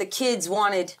knew what the kids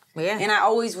wanted. Yeah. And I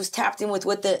always was tapped in with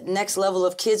what the next level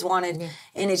of kids wanted. Yeah.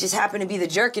 And it just happened to be the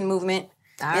jerkin movement.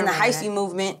 And the hyphy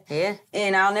movement. Yeah.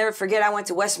 And I'll never forget, I went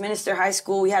to Westminster High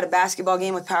School. We had a basketball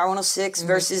game with Power 106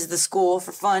 versus the school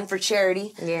for fun, for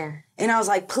charity. Yeah. And I was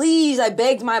like, please, I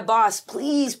begged my boss,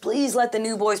 please let the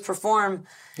new boys perform.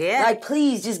 Yeah. Like,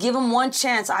 please, just give them one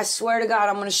chance. I swear to God,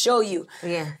 I'm going to show you.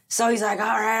 Yeah. So he's like, all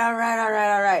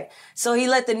right. So he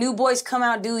let the new boys come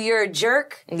out, do You're a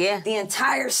Jerk. Yeah. The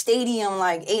entire stadium,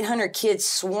 like 800 kids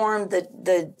swarmed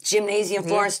the gymnasium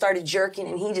floor and started jerking.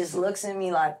 And he just looks at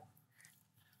me like,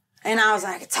 and I was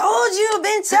like, I told you, I've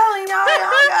been telling y'all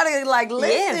gotta like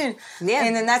listen. Yeah.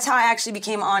 And then that's how I actually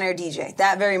became an on-air DJ.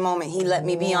 That very moment, he let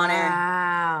me be on air.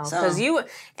 Wow. So.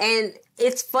 And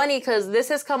it's funny because this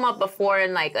has come up before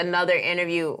in like another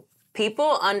interview.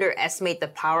 People underestimate the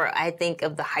power, I think,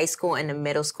 of the high school and the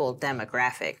middle school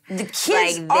demographic. The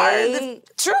kids are the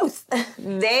truth.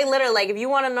 They literally, like, if you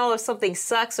want to know if something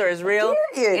sucks or is real,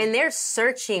 and they're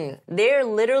searching. They're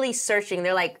literally searching.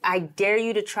 They're like, I dare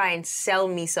you to try and sell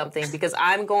me something because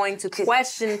I'm going to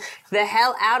question the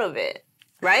hell out of it.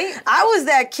 Right? I was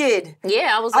that kid.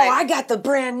 Yeah, I was like... Oh, I got the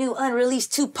brand new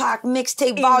unreleased Tupac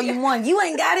mixtape Volume 1. You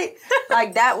ain't got it?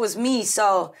 Like, that was me,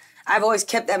 so... I've always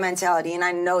kept that mentality, and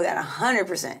I know that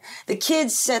 100%. The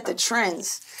kids set the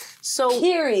trends. So,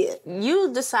 period.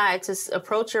 You decide to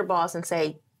approach your boss and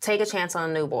say, take a chance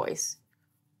on the new boys.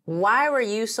 Why were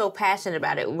you so passionate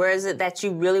about it? Was it that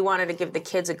you really wanted to give the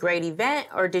kids a great event,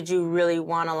 or did you really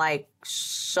want to, like,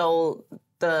 show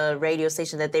the radio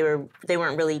station that they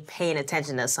weren't really paying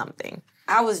attention to something?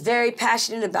 I was very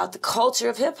passionate about the culture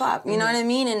of hip-hop, you know what I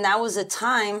mean? And that was a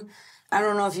time... I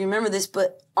don't know if you remember this,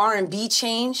 but R&B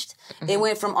changed. It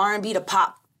went from R&B to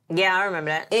pop. Yeah, I remember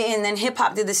that. And then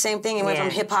hip-hop did the same thing. It went from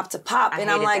hip-hop to pop. And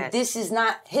I'm like, this is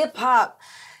not hip-hop.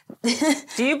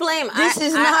 Do you blame... This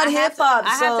is not hip-hop.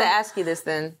 I have to ask you this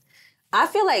then. I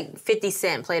feel like 50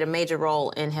 Cent played a major role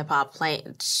in hip-hop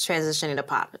transitioning to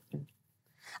pop.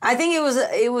 I think it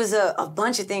was a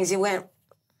bunch of things.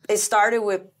 It started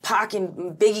with Pac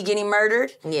and Biggie getting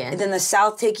murdered. Yeah. And then the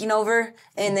South taking over.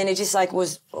 And then it just like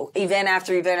was event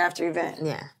after event after event.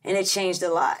 Yeah. And it changed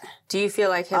a lot. Do you feel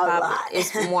like hip-hop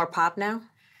is more pop now?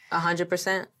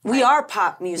 100%? We are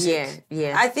pop music.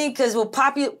 Yeah. I think because,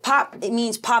 pop, it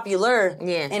means popular.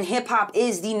 Yeah. And hip-hop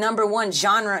is the #1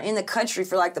 genre in the country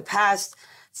for like the past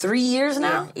 3 years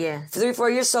now? Yeah.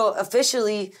 3-4 years. So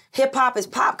officially, hip-hop is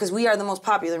pop because we are the most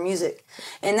popular music.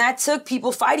 And that took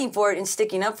people fighting for it and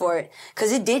sticking up for it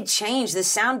because it did change. The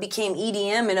sound became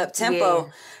EDM and up-tempo.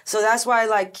 Yeah. So that's why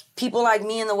like people like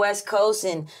me in the West Coast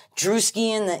and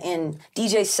Drewski and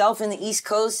DJ Self in the East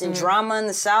Coast and Drama in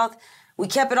the South, we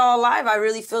kept it all alive. I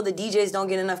really feel the DJs don't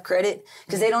get enough credit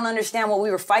because they don't understand what we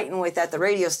were fighting with at the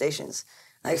radio stations.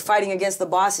 Like fighting against the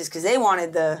bosses because they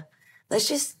wanted let's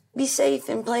just be safe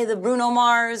and play the Bruno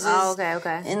Mars.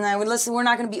 Okay. And listen, we're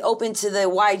not going to be open to the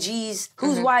YGs.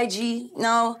 Who's YG?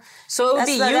 No. So it would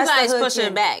be you guys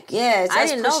pushing back. Yeah, it's I us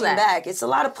didn't know pushing that. back. It's a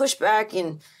lot of pushback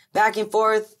and back and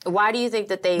forth. Why do you think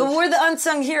that they... But we're the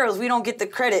unsung heroes. We don't get the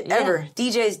credit ever.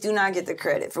 DJs do not get the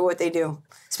credit for what they do,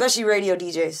 especially radio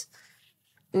DJs.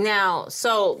 Now,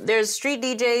 so there's street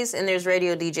DJs and there's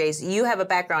radio DJs. You have a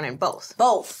background in both.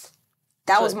 Both.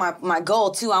 That was my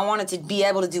goal, too. I wanted to be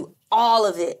able to do all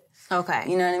of it. Okay.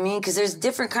 You know what I mean? Because there's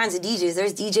different kinds of DJs.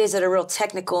 There's DJs that are real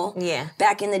technical. Yeah.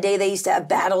 Back in the day, they used to have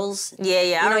battles. Yeah,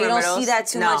 You know, you don't see that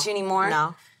too No. much anymore.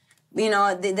 No. You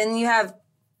know, then you have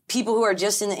people who are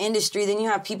just in the industry. Then you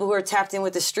have people who are tapped in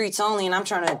with the streets only. And I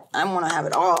want to have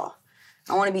it all.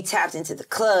 I want to be tapped into the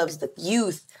clubs, the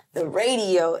youth, the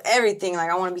radio, everything. Like,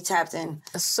 I want to be tapped in.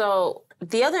 So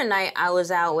the other night, I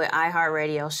was out with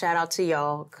iHeartRadio. Shout out to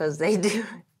y'all, because they do.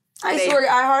 I used to work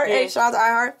at iHeart. Yeah. Hey, shout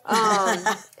out to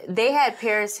iHeart. They had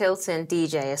Paris Hilton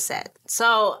DJ a set.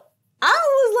 So I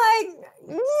was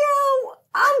like, yo,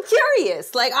 I'm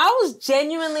curious. Like, I was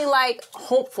genuinely, like,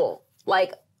 hopeful.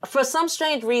 Like, for some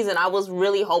strange reason, I was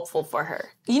really hopeful for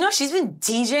her. You know, she's been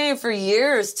DJing for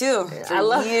years, too.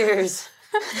 Years.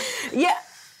 Yeah.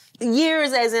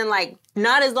 Years as in, like,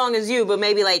 not as long as you, but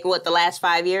maybe, like, what, the last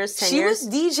 5 years, 10 years? She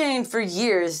was DJing for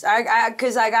years.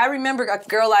 Because I remember a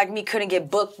girl like me couldn't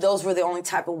get booked. Those were the only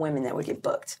type of women that would get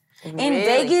booked. Really? In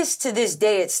Vegas, to this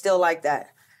day, it's still like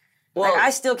that. Well, like, I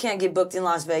still can't get booked in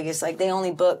Las Vegas. Like, they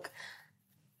only book...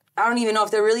 I don't even know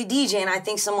if they're really DJing. I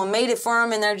think someone made it for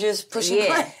them and they're just pushing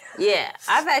play. Yeah.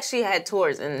 I've actually had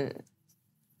tours and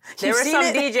there were some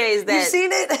DJs that... You've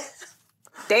seen it?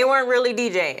 They weren't really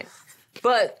DJing.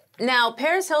 But now,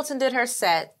 Paris Hilton did her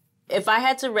set. If I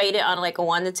had to rate it on like a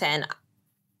 1 to 10,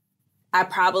 I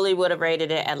probably would have rated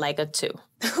it at like a 2.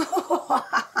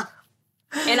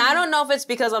 And I don't know if it's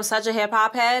because I'm such a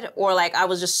hip-hop head or like I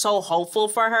was just so hopeful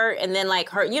for her. And then like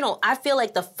her, you know, I feel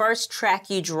like the first track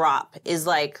you drop is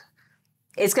like,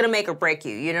 it's going to make or break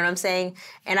you. You know what I'm saying?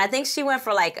 And I think she went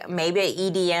for like maybe an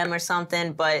EDM or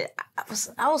something, but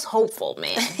I was hopeful,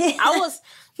 man. I was,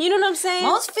 you know what I'm saying?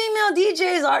 Most female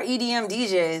DJs are EDM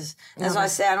DJs. That's why I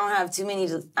say I don't have too many.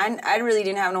 I really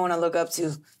didn't have no one to look up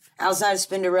to outside of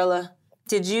Spinderella.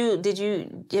 Have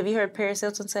you heard Paris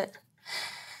Hilton set?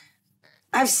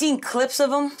 I've seen clips of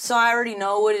them, so I already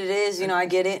know what it is. You know, I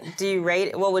get it. Do you rate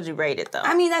it? What would you rate it, though?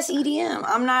 I mean, that's EDM.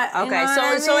 I'm not... Okay, you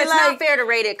know so it's not fair to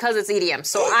rate it because it's EDM.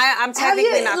 So I'm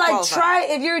technically not qualified. Try,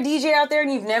 if you're a DJ out there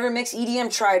and you've never mixed EDM,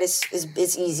 try it.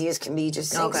 It's easy as can be.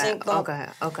 Just sync, bump.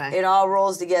 Okay. It all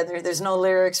rolls together. There's no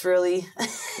lyrics, really.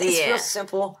 It's real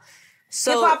simple.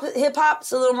 So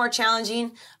hip-hop's a little more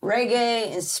challenging.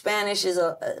 Reggae and Spanish is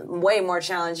way more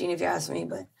challenging, if you ask me,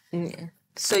 but... Yeah.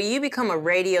 So you become a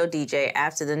radio DJ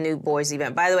after the New Boys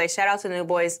event. By the way, shout out to the New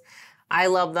Boys. I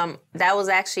love them. That was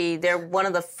actually, they're one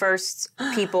of the first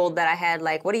people that I had,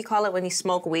 like, what do you call it when you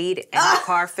smoke weed and the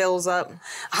car fills up?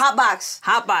 Hotbox.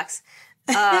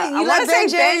 I want to say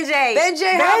Benjay.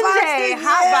 Benjay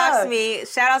hotboxed me.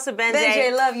 Shout out to Benjay.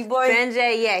 Benjay, love you, boy.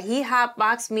 Benjay, yeah, he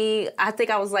hotboxed me. I think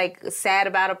I was like sad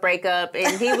about a breakup,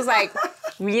 and he was like,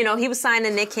 you know, he was signed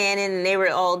to Nick Cannon, and they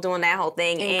were all doing that whole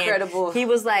thing. Incredible. And he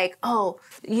was like, oh,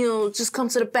 you know, just come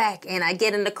to the back, and I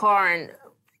get in the car and.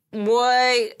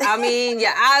 What? I mean,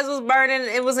 your eyes was burning.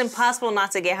 It was impossible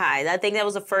not to get high. I think that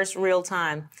was the first real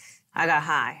time I got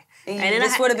high. And then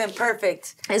this would have been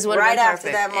perfect. This would have right been after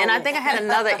perfect. that moment. And I think I had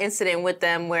another incident with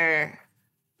them where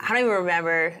I don't even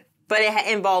remember, but it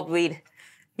involved weed.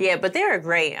 Yeah, but they were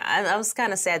great. I was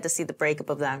kind of sad to see the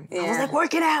breakup of them. Yeah. I was like,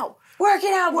 work it out. Work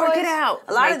it out, Work boys. it out.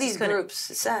 A lot of these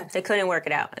groups, it's sad. They couldn't work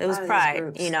it out. It was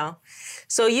pride, you know.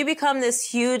 So you become this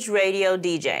huge radio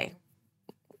DJ,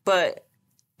 but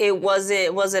was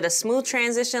it a smooth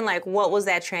transition? Like, what was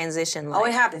that transition like? Oh,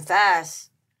 it happened fast.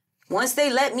 Once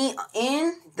they let me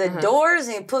in the doors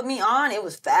and put me on, it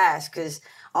was fast because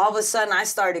all of a sudden I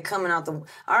started coming out the...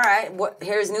 All right,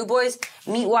 here's New Boys.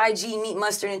 Meet YG, Meet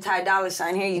Mustard, and Ty Dolla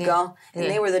 $ign. Here you go. And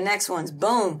they were the next ones.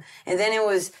 Boom. And then it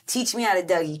was Teach Me How to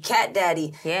Dougie, Cat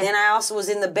Daddy. Yeah. Then I also was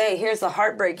in the Bay. Here's the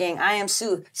Heartbreak Gang, I Am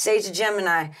Sue, Sage the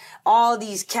Gemini. All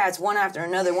these cats, one after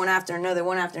another, one after another,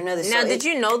 one after another. Now, did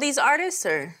you know these artists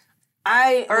or...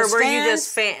 You just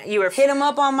fan? You were hit them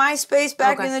up on MySpace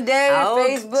back in the day,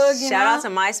 Facebook. Shout out to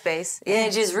MySpace. Yeah,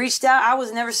 and just reached out. I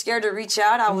was never scared to reach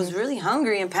out. I was really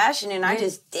hungry and passionate, and I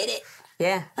just did it.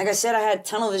 Yeah. Like I said, I had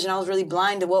tunnel vision. I was really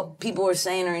blind to what people were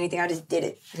saying or anything. I just did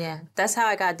it. Yeah, that's how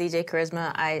I got DJ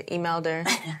Charisma. I emailed her.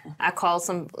 I called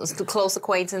some close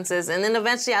acquaintances, and then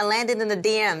eventually I landed in the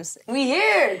DMs. We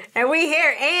here.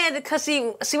 And because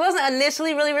she wasn't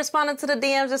initially really responding to the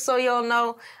DMs, just so y'all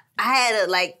know, I had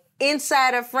a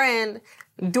insider friend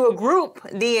do a group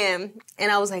DM,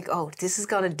 and I was like, oh, this is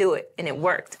going to do it, and it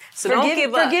worked. So don't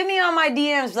give up. Forgive me on my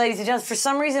DMs, ladies and gentlemen. For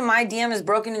some reason, my DM is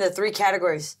broken into 3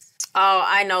 categories. Oh,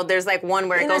 I know. There's one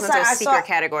where it goes into a secret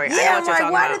category. Yeah, I know what you're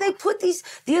talking why about. do they put these?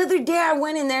 The other day I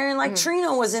went in there, and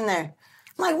Trino was in there.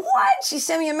 I'm like, what? She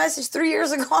sent me a message 3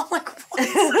 years ago. I'm like,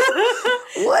 what?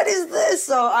 What is this?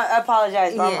 So I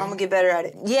apologize, but I'm going to get better at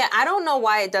it. Yeah, I don't know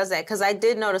why it does that, because I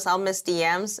did notice I'll miss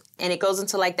DMs, and it goes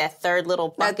into like that third little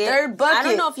bucket. That third bucket. I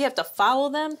don't know if you have to follow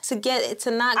them to get it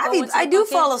to not go into the I do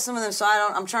bucket. follow some of them, so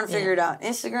I'm trying to figure it out.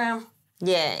 Instagram.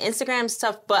 Yeah, Instagram's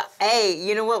tough, but hey,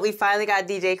 you know what? We finally got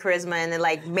DJ Charisma, and it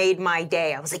like made my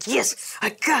day. I was like, yes, I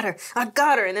got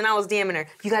her, and then I was DMing her.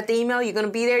 You got the email? You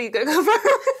gonna be there? You gonna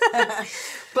confirm?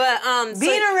 But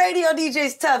being a radio DJ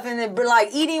is tough, and like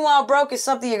eating while broke is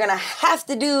something you're gonna have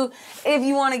to do if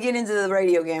you want to get into the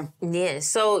radio game. Yeah.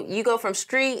 So you go from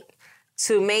street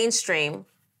to mainstream.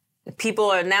 People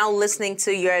are now listening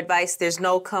to your advice. There's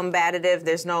no combative.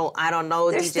 There's no, I don't know.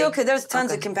 There's DJ. There's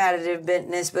tons of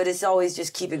competitiveness, but it's always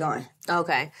just keep it going.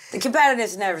 Okay. The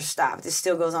competitiveness never stopped. It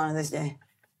still goes on to this day.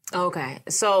 Okay.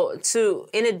 So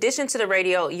in addition to the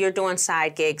radio, you're doing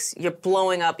side gigs. You're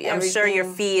blowing up. I'm sure your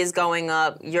fee is going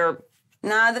up.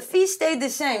 Nah, the fee stayed the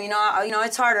same. You know,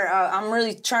 it's harder. I'm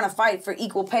really trying to fight for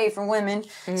equal pay for women,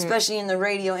 especially in the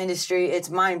radio industry. It's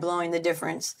mind blowing the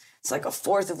difference. It's like a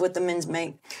fourth of what the men's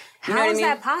make. How is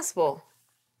that possible?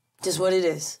 Just what it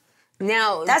is.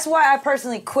 Now, that's why I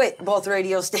personally quit both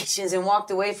radio stations and walked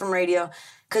away from radio,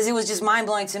 because it was just mind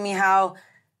blowing to me how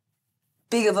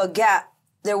big of a gap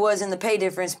there was in the pay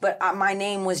difference. But my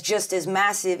name was just as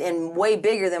massive and way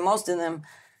bigger than most of them.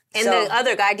 And the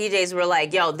other guy DJs were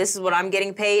like, yo, this is what I'm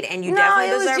getting paid, and you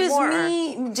definitely deserve more. No,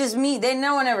 it was just me.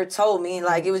 No one ever told me.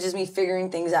 Like, it was just me figuring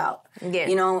things out. Yeah.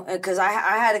 You know, because I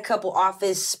had a couple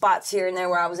office spots here and there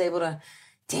where I was able to,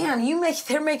 damn,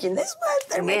 they're making this much?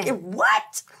 They're making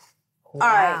what? Wow. All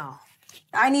right.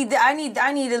 I need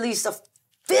at least a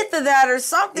fifth of that or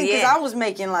something, because I was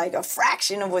making like a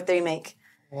fraction of what they make.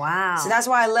 Wow. So that's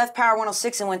why I left Power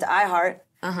 106 and went to iHeart.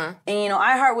 Uh-huh. And, you know,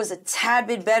 iHeart was a tad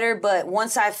bit better, but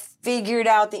once I figured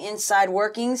out the inside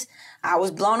workings, I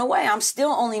was blown away. I'm still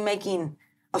only making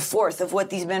a fourth of what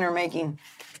these men are making.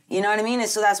 You know what I mean? And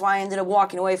so that's why I ended up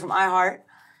walking away from iHeart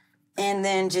and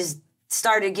then just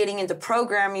started getting into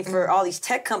programming for all these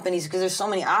tech companies, because there's so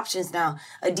many options now.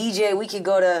 A DJ, we could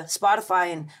go to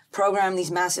Spotify and program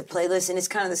these massive playlists, and it's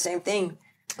kind of the same thing.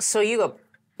 So you'd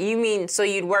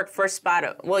work for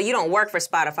Spotify? Well, you don't work for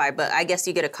Spotify, but I guess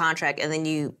you get a contract and then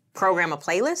you program a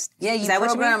playlist? Yeah, you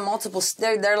program multiple,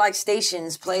 they're like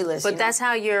stations, playlists. But that's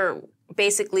how you're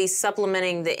basically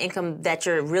supplementing the income that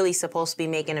you're really supposed to be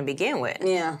making to begin with.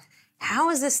 Yeah.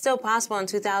 How is this still possible in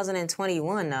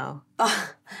 2021, though? We're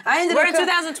in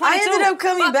 2022. I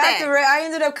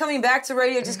ended up coming back to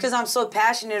radio just because I'm so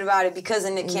passionate about it, because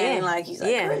of Nick Cannon. Like, he's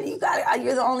like,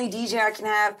 you're the only DJ I can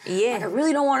have. Yeah. Like, I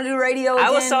really don't want to do radio again.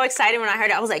 I was so excited when I heard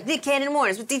it. I was like, Nick Cannon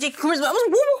Mornings with DJ Charisma. I was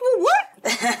like, what?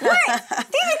 DJ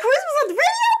Charisma's on the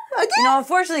radio again? You know,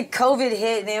 unfortunately, COVID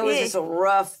hit, and it was just a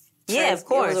rough. Yeah, of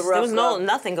course. There was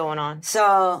nothing going on.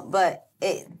 So, but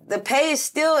the pay is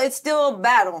still a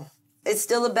battle. It's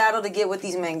still a battle to get what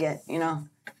these men get, you know?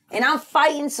 And I'm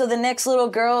fighting so the next little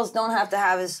girls don't have to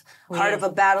have as hard of a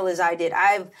battle as I did.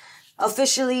 I've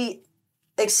officially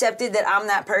accepted that I'm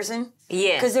that person.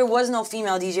 Yeah. Because there was no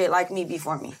female DJ like me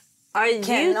before me. Do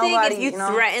you think if you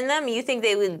threaten them, you think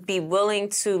they would be willing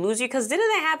to lose you? Because didn't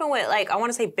that happen with, like, I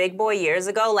want to say Big Boy years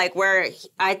ago? Like,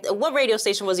 what radio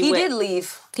station was he with? He did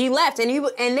leave. He left, and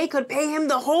they could pay him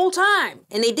the whole time,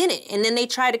 and they didn't. And then they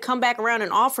tried to come back around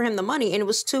and offer him the money, and it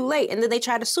was too late. And then they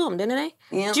tried to sue him, didn't they?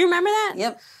 Yeah. Do you remember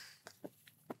that?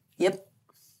 Yep.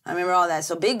 I remember all that.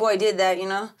 So Big Boy did that, you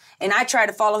know? And I tried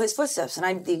to follow his footsteps, and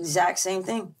I did the exact same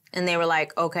thing. And they were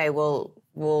like, okay, we'll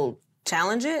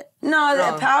challenge it? No,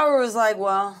 that Power was like,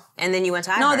 well... And then you went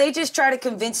to iHeart? No, they just tried to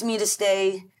convince me to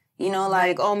stay, you know,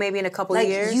 like... oh, maybe in a couple of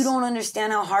years? You don't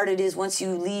understand how hard it is once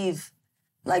you leave.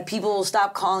 Like, people will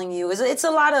stop calling you. It's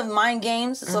a lot of mind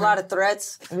games. It's a lot of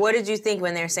threats. What did you think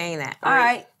when they were saying that? All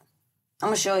right. I'm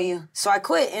going to show you. So I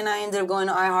quit, and I ended up going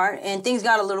to iHeart, and things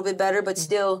got a little bit better, but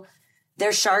still,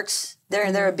 they're sharks.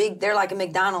 They're like a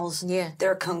McDonald's. Yeah.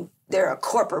 They're a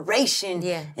corporation,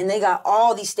 and they got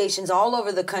all these stations all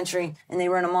over the country, and they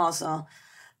run them all. So,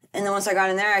 and then once I got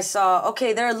in there, I saw,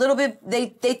 okay, they're a little bit.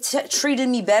 They treated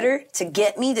me better to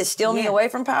get me, to steal me away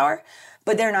from Power,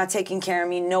 but they're not taking care of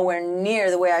me nowhere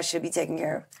near the way I should be taken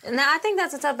care of. Now, I think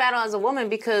that's a tough battle as a woman,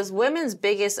 because women's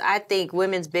biggest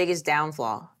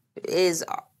downfall is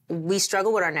we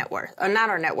struggle with our net worth, or not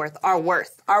our net worth, our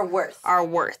worth. Our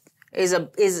worth is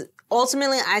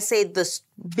ultimately, I say, the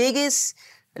biggest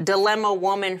dilemma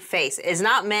women face. It's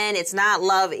not men, it's not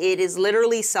love, it is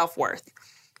literally self-worth.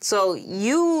 So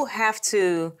you have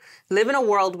to live in a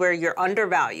world where you're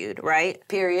undervalued, right?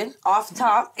 Period. Off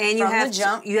top, and you have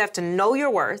to know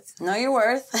your worth. Know your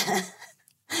worth.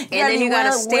 And then you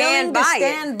gotta stand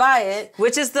by it.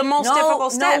 Which is the most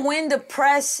difficult step. Know when to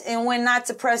press and when not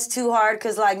to press too hard,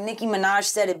 because like Nicki Minaj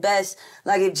said it best.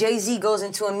 Like if Jay-Z goes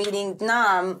into a meeting,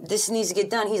 this needs to get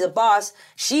done, he's a boss.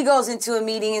 She goes into a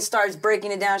meeting and starts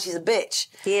breaking it down, she's a bitch.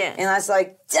 Yeah. And that's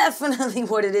like definitely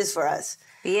what it is for us.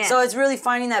 Yeah. So it's really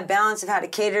finding that balance of how to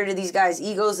cater to these guys'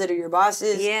 egos that are your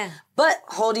bosses. Yeah. But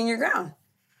holding your ground.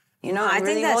 You know, I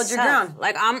really think that's hold your tough. ground.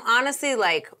 Like I'm honestly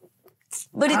like,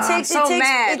 but it takes so people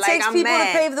mad.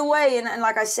 to pave the way, and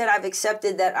like I said, I've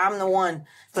accepted that I'm the one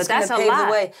that's going to a pave lot.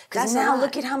 the way. Because now a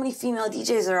look at how many female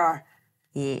DJs there are.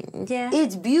 Yeah,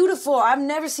 it's beautiful. I've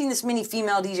never seen this many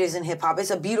female DJs in hip hop. It's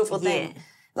a beautiful thing. Yeah.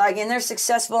 Like, and they're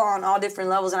successful on all different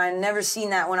levels, and I've never seen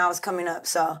that when I was coming up.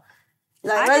 So,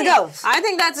 like, let's go. I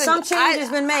think that's some change has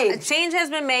been made. Change has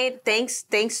been made.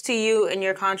 Thanks to you and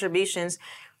your contributions.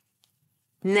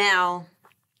 Now,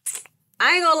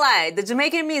 I ain't gonna lie, the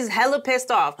Jamaican in me is hella pissed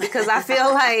off because I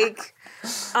feel like,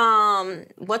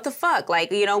 what the fuck?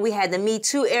 Like, you know, we had the Me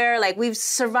Too era. Like, we've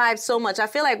survived so much. I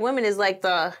feel like women is like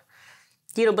the,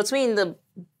 you know, between the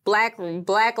black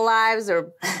lives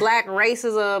or black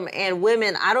racism and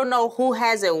women, I don't know who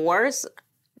has it worse,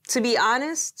 to be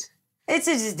honest. It's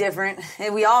just different.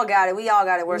 We all got it. We all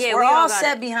got it worse. Yeah, We're all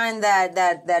set behind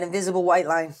that invisible white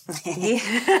line.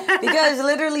 Because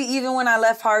literally, even when I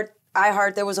left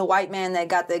iHeart, there was a white man that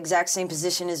got the exact same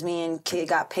position as me and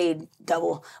got paid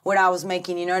double what I was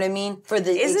making. You know what I mean?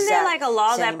 Isn't there like a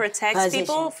law that protects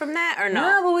people from that, or no?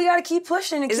 No, but we got to keep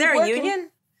pushing. Is there a union?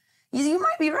 You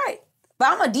might be right.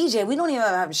 But I'm a DJ. We don't even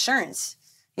have insurance.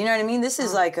 You know what I mean? This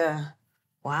is like a...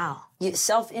 Wow.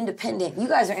 Self-independent. You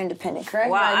guys are independent, correct?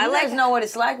 Wow. Like, you guys know what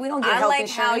it's like. We don't get health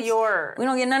insurance. We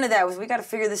don't get none of that. We got to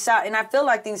figure this out. And I feel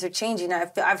like things are changing.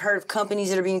 I've heard of companies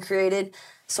that are being created.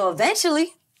 So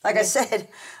eventually... Like I said,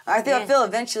 I feel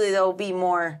eventually there will be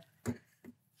more.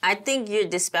 I think you're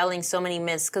dispelling so many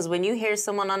myths because when you hear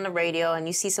someone on the radio and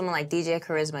you see someone like DJ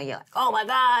Charisma, you're like, oh my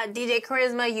God, DJ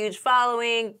Charisma, huge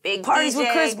following, big parties DJ. with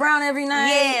Chris Brown every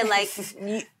night. Yeah, like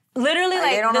literally,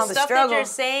 like the stuff that you're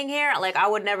saying here, like I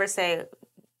would never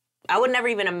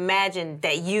even imagine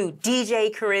that you,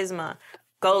 DJ Charisma,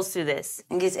 goes through this.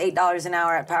 And gets $8 an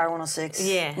hour at Power 106.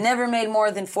 Yeah. Never made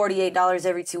more than $48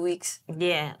 every 2 weeks.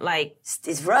 Yeah, like...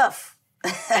 It's rough.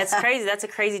 That's crazy. That's a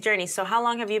crazy journey. So how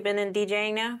long have you been in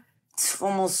DJing now? It's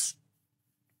almost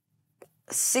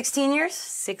 16 years.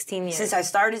 16 years. Since I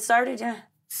started, yeah.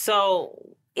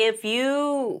 So if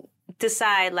you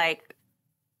decide, like,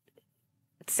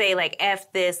 say like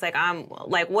F this, like I'm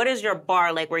like, what is your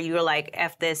bar like where you're like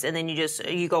F this and then you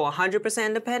go 100%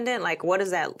 independent? Like what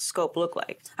does that scope look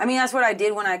like? I mean, that's what I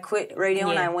did when I quit radio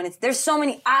and I went. There's so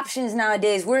many options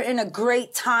nowadays. We're in a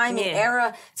great time and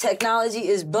era. Technology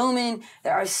is booming.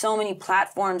 There are so many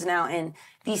platforms now, and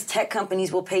these tech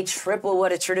companies will pay triple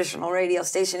what a traditional radio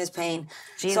station is paying.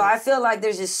 Jesus. So I feel like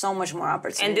there's just so much more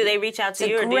opportunity. And do they reach out to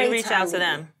you or do you reach out to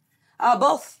them?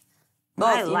 Both.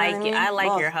 I like it. I like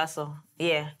Both. your hustle.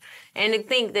 Yeah. And to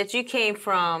think that you came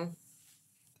from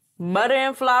butter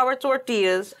and flour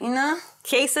tortillas, you know,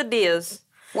 quesadillas,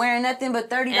 wearing nothing but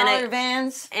 $30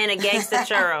 Vans, and a gangsta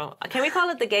churro. Can we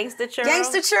call it the gangsta churro?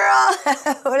 Gangsta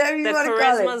churro, whatever you want to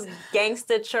call it. The Charisma's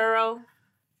gangsta churro.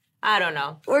 I don't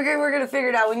know. We're gonna figure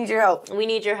it out. We need your help. We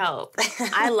need your help.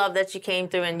 I love that you came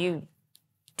through and you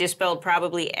dispelled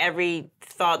probably every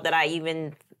thought that I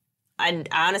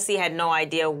honestly had no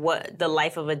idea what the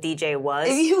life of a DJ was.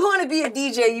 If you want to be a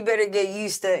DJ, you better get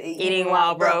used to eating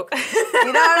while broke.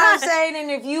 You know what I'm saying?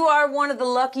 And if you are one of the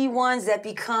lucky ones that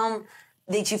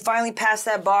you finally pass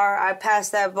that bar, I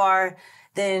passed that bar,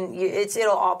 then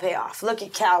it'll all pay off. Look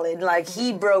at Khaled. Like,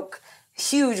 he broke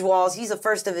huge walls. He's the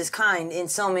first of his kind in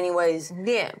so many ways.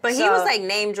 Yeah, but he was like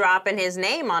name dropping his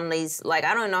name on these. Like,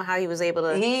 I don't know how he was able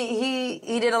to.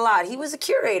 He did a lot. He was a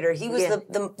curator. He was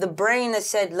the brain that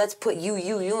said, let's put you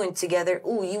in together.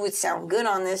 Ooh, you would sound good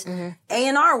on this.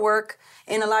 A&R work,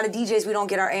 and a lot of DJs, we don't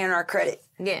get our A&R credit.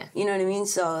 Yeah. You know what I mean?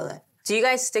 So. Do you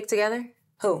guys stick together?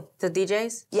 Who? The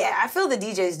DJs? Yeah, I feel the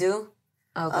DJs do.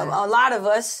 Okay. A lot of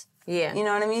us. Yeah. You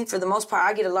know what I mean? For the most part,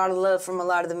 I get a lot of love from a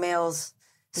lot of the males.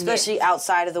 Especially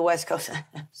outside of the West Coast.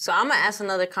 So I'm going to ask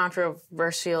another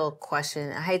controversial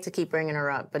question. I hate to keep bringing her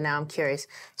up, but now I'm curious.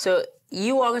 So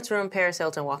you walk into the room, Paris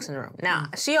Hilton walks in the room. Now,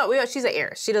 she's an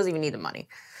heiress. She doesn't even need the money.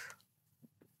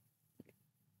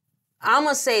 I'm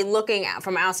going to say, looking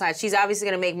from outside, she's obviously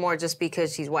going to make more just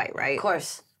because she's white, right? Of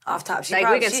course. Off top.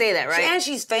 We can say that, right? And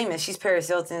she's famous. She's Paris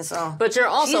Hilton, so. But you're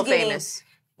also famous.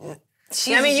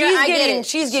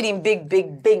 She's getting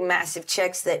big, massive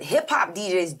checks that hip-hop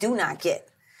DJs do not get.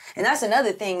 And that's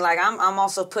another thing, like, I'm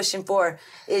also pushing for,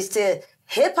 is to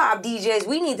hip-hop DJs,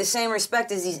 we need the same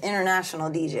respect as these international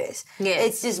DJs. Yeah.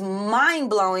 It's just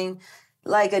mind-blowing.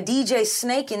 Like a DJ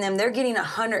snaking them, they're getting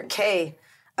 $100K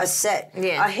a set.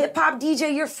 Yeah. A hip-hop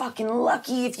DJ, you're fucking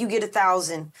lucky if you get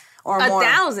 1,000 or more.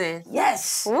 1,000?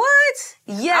 Yes. What?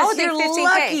 Yes, I would think you're 15K.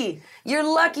 lucky. You're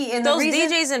lucky. And those the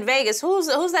reason, DJs in Vegas, who's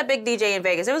that big DJ in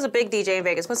Vegas? There was a big DJ in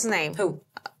Vegas. What's his name? Who?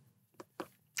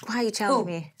 Why are you challenging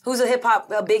me? Who's a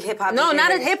big hip-hop No, DJ?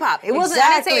 not a hip-hop. It wasn't, I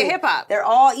didn't say a hip-hop. They're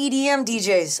all EDM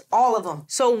DJs, all of them.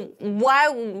 So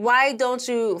why don't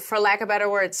you, for lack of a better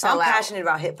word, sell out? I'm passionate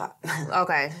about hip-hop.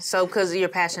 Okay, so because you're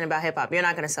passionate about hip-hop, you're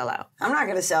not going to sell out. I'm not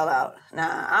going to sell out.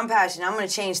 Nah, I'm passionate. I'm going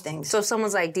to change things. So if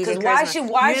someone's like, DJ Charisma,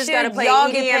 Charisma, why you just should got to play y'all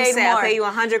EDM get paid set, more? I'll pay you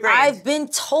 $100,000. I've been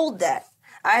told that.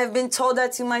 I have been told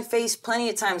that to my face plenty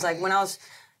of times. Like when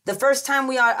the first time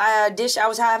I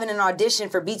was having an audition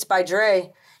for Beats by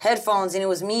Dre headphones, and it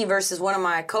was me versus one of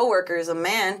my coworkers, a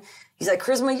man. He's like,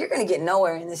 Charisma, you're going to get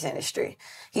nowhere in this industry.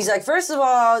 He's like, first of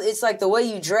all, it's like the way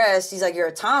you dress. He's like, you're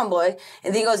a tomboy.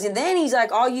 And then he goes, and then he's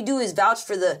like, all you do is vouch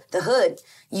for the hood.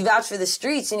 You vouch for the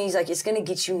streets. And he's like, it's going to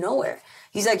get you nowhere.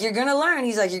 He's like, you're going to learn.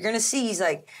 He's like, you're going to see. He's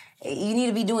like, you need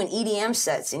to be doing EDM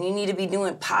sets, and you need to be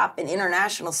doing pop and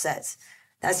international sets.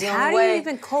 That's the only way. How do you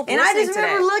even cope And I listening just to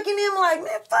remember that? looking at him like,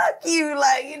 man, fuck you.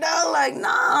 Like, you know, like,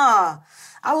 nah.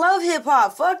 I love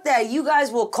hip-hop. Fuck that. You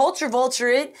guys will culture vulture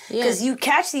it because you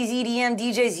catch these EDM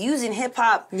DJs using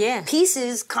hip-hop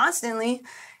pieces constantly.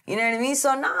 You know what I mean?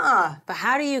 So, nah. But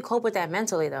how do you cope with that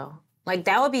mentally, though? Like,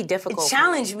 that would be difficult. It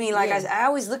challenged me. Like, I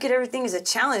always look at everything as a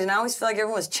challenge, and I always feel like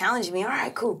everyone's challenging me. All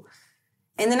right, cool.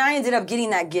 And then I ended up getting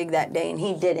that gig that day, and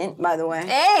he didn't, by the way.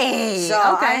 Hey! So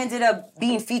okay. I ended up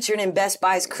being featured in Best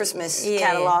Buy's Christmas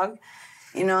catalog.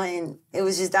 You know, and it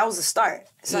was just, that was the start.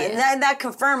 So and that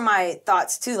confirmed my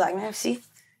thoughts too. Like, man, see,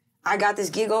 I got this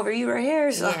gig over you right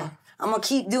here, so I'm going to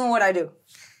keep doing what I do.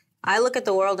 I look at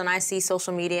the world and I see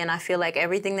social media and I feel like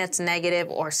everything that's negative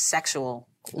or sexual,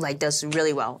 like, does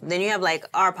really well. Then you have, like,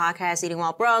 our podcast, Eating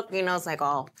While Broke, you know, it's like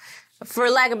all, for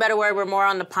lack of a better word, we're more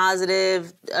on the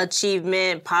positive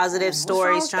achievement, positive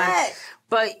stories.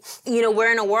 But, you know,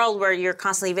 we're in a world where you're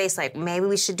constantly faced, like, maybe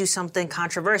we should do something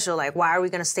controversial. Like, why are we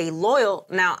going to stay loyal?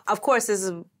 Now, of course, this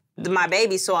is my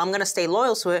baby, so I'm going to stay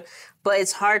loyal to it. But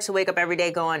it's hard to wake up every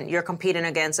day going, you're competing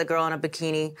against a girl in a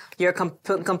bikini. You're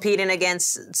competing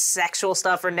against sexual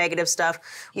stuff or negative stuff.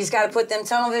 You just got to put them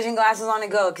tunnel vision glasses on and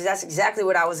go, because that's exactly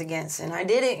what I was against. And I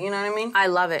did it, you know what I mean? I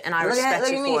love it, and I respect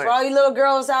you for it. For all you little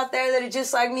girls out there that are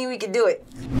just like me, we could do it.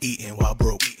 Eating while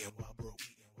broke.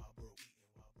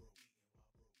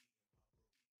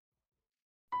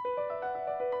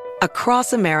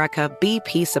 Across America,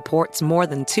 BP supports more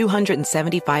than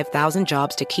 275,000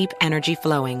 jobs to keep energy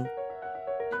flowing.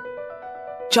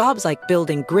 Jobs like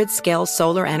building grid-scale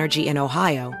solar energy in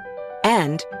Ohio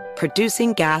and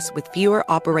producing gas with fewer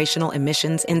operational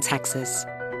emissions in Texas.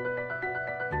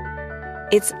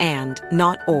 It's and,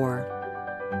 not or.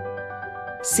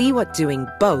 See what doing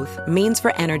both means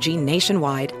for energy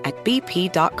nationwide at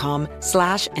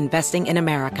bp.com/investing in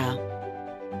America.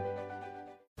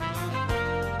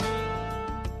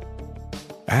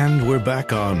 And we're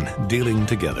back on Dealing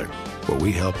Together, where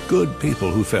we help good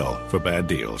people who fell for bad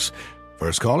deals.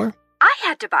 First caller? I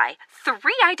had to buy 3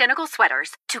 identical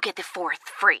sweaters to get the 4th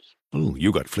free. Ooh,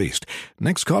 you got fleeced.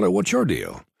 Next caller, what's your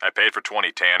deal? I paid for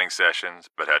 20 tanning sessions,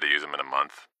 but had to use them in a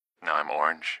month. Now I'm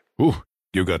orange. Ooh,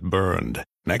 you got burned.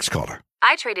 Next caller.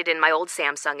 I traded in my old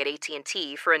Samsung at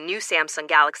AT&T for a new Samsung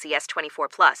Galaxy S24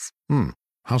 Plus.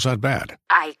 How's that bad?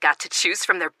 I got to choose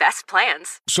from their best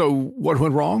plans. So, what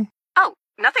went wrong? Oh,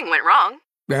 nothing went wrong.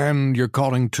 And you're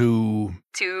calling to...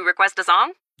 To request a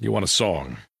song? You want a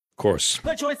song. Of course.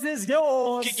 The choice is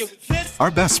yours. Our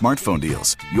best smartphone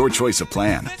deals. Your choice of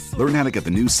plan. Learn how to get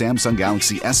the new Samsung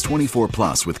Galaxy S24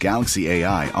 Plus with Galaxy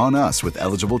AI on us with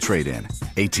eligible trade-in.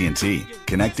 AT&T.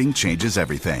 Connecting changes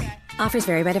everything. Offers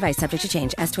vary by device, subject to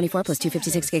change. S24 plus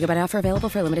 256 gigabyte offer available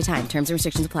for a limited time. Terms and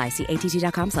restrictions apply. See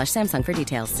att.com/Samsung for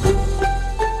details.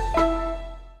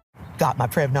 Got my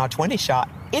Prevnar 20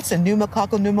 shot. It's a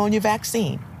pneumococcal pneumonia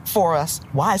vaccine. For us,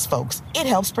 wise folks, it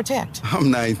helps protect.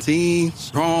 I'm 19,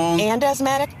 strong. And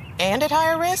asthmatic, and at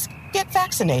higher risk. Get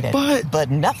vaccinated. But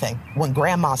nothing when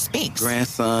grandma speaks.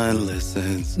 Grandson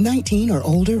listens. 19 or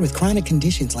older with chronic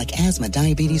conditions like asthma,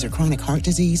 diabetes, or chronic heart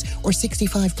disease, or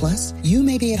 65 plus, you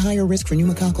may be at higher risk for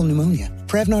pneumococcal pneumonia.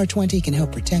 Prevnar 20 can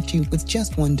help protect you with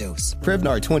just one dose.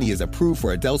 Prevnar 20 is approved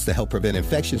for adults to help prevent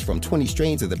infections from 20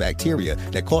 strains of the bacteria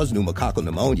that cause pneumococcal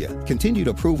pneumonia. Continued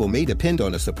approval may depend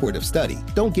on a supportive study.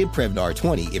 Don't get Prevnar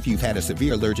 20 if you've had a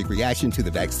severe allergic reaction to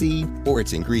the vaccine or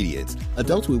its ingredients.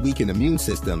 Adults with weakened immune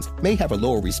systems may have a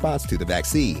lower response to the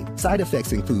vaccine. Side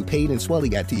effects include pain and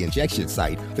swelling at the injection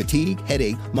site, fatigue,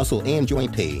 headache, muscle, and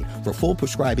joint pain. For full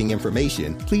prescribing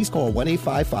information, please call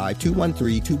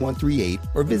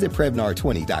 1-855-213-2138 or visit Prevnar20.com.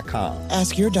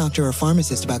 Ask your doctor or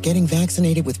pharmacist about getting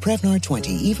vaccinated with Prevnar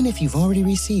 20, even if you've already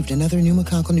received another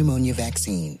pneumococcal pneumonia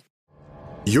vaccine.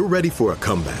 You're ready for a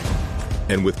comeback.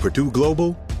 And with Purdue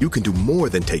Global, you can do more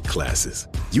than take classes.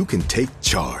 You can take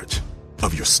charge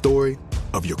of your story,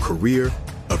 of your career,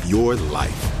 of your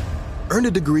life. Earn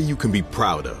a degree you can be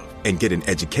proud of and get an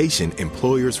education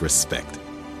employers respect.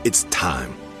 It's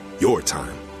time, your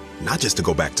time, not just to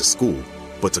go back to school,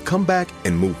 but to come back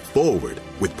and move forward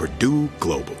with Purdue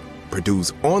Global,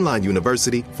 Purdue's online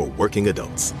university for working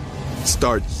adults.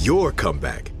 Start your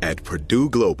comeback at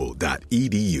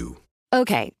purdueglobal.edu.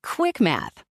 Okay, quick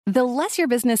math. The less your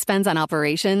business spends on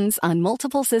operations, on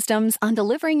multiple systems, on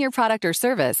delivering your product or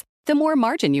service, the more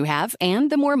margin you have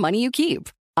and the more money you keep.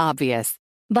 Obvious.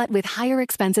 But with higher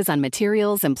expenses on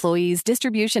materials, employees,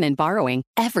 distribution, and borrowing,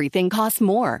 everything costs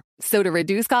more. So to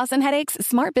reduce costs and headaches,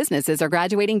 smart businesses are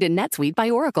graduating to NetSuite by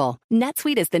Oracle.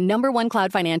 NetSuite is the #1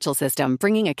 cloud financial system,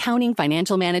 bringing accounting,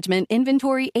 financial management,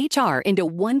 inventory, HR into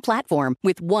one platform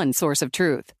with one source of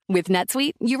truth. With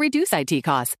NetSuite, you reduce IT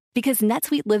costs because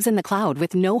NetSuite lives in the cloud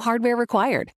with no hardware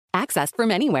required, accessed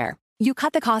from anywhere. You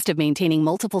cut the cost of maintaining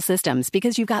multiple systems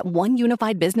because you've got one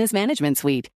unified business management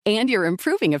suite. And you're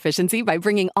improving efficiency by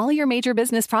bringing all your major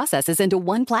business processes into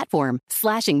one platform,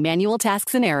 slashing manual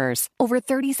tasks and errors. Over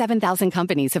 37,000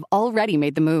 companies have already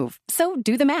made the move. So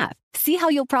do the math. See how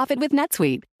you'll profit with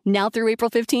NetSuite. Now through April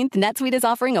 15th, NetSuite is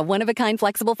offering a one-of-a-kind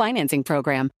flexible financing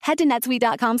program. Head to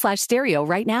netsuite.com/stereo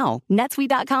right now.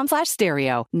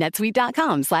 netsuite.com/stereo.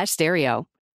 netsuite.com/stereo.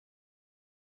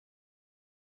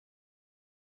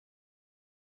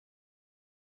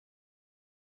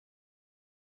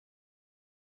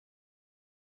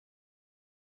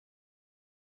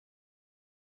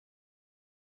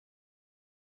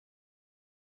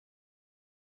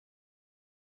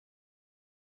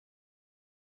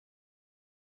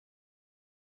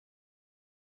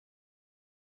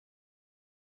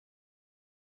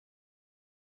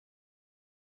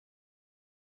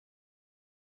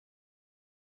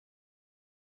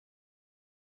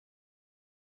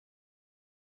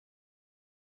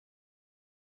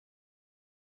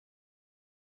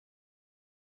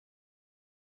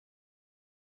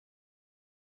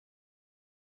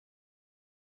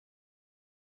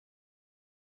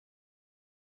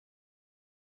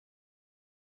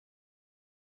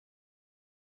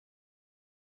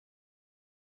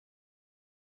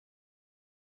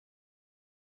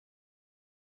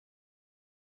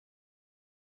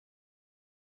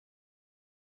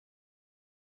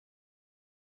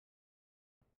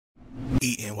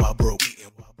 Eating while broke.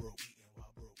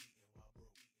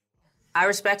 I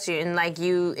respect you, and like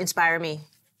you inspire me.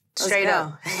 Straight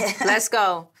up. Let's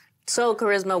go. So,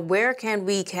 Charisma, where can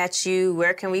we catch you?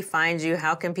 Where can we find you?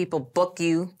 How can people book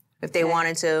you if they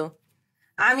wanted to?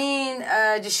 I mean,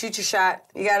 just shoot your shot.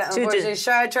 You gotta unfortunately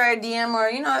try a DM or,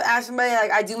 ask somebody.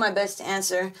 Like, I do my best to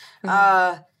answer.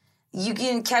 Mm-hmm. You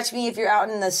can catch me if you're out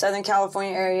in the Southern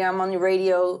California area. I'm on the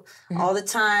radio all the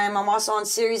time. I'm also on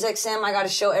Sirius XM. I got a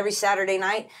show every Saturday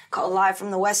night called Live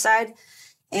from the West Side.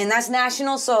 And that's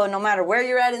national, so no matter where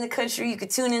you're at in the country, you could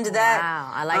tune into that.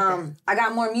 Wow, I like that. I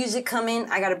got more music coming.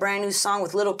 I got a brand new song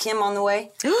with Lil' Kim on the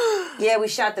way. Yeah, we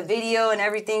shot the video and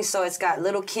everything, so it's got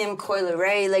Lil' Kim, Coi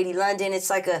Leray, Lady London. It's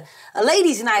like a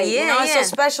ladies' night. It's so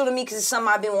special to me because it's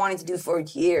something I've been wanting to do for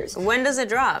years. When does it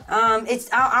drop?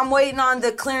 I'm waiting on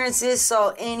the clearances,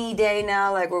 so any day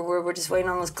now, like we're just waiting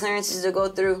on those clearances to go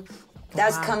through.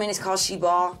 That's coming. It's called She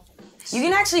Ball. You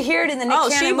can actually hear it in the Nick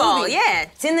Cannon movie. Yeah.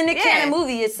 It's in the Nick Cannon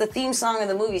movie. It's the theme song of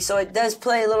the movie, so it does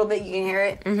play a little bit. You can hear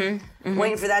it.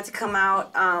 Waiting for that to come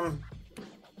out.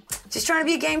 Just trying to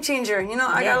be a game changer.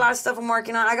 I got a lot of stuff I'm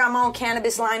working on. I got my own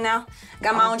cannabis line now.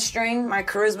 Got my own strain, my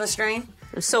Charisma strain.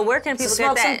 So where can people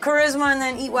get that? Smoke some Charisma and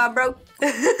then eat while broke.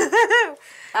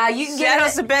 You can Shout get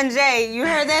out to Ben J. You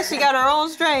heard that? She got her own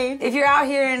strain. If you're out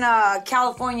here in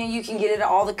California, you can get it at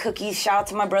all the cookies. Shout out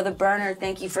to my brother Berner.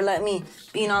 Thank you for letting me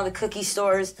be in all the cookie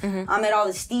stores. I'm at all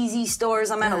the Steezy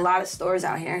stores. I'm at a lot of stores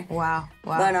out here. Wow.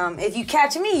 But if you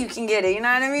catch me, you can get it. You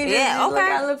know what I mean? Yeah,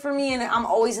 okay. Look for me, and I'm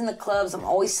always in the clubs. I'm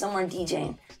always somewhere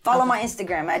DJing. Follow my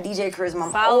Instagram at DJ Charisma.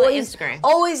 I'm Follow Instagram.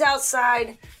 Always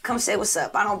outside. Come say what's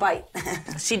up. I don't bite.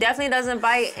 She definitely doesn't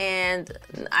bite, and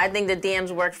I think the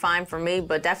DMs work fine for me,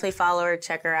 but definitely follow her,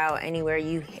 check her out anywhere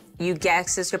you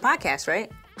access your podcast,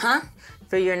 right? Huh?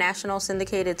 For your national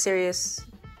syndicated Sirius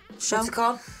show? What's it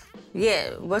called?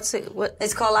 Yeah, what's it? What?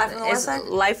 It's called Life on the West Side?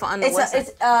 Life on the West Side.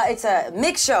 It's a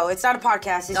mix show. It's not a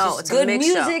podcast. It's just it's a good mix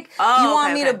music. show.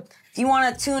 Oh, If you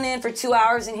want to tune in for 2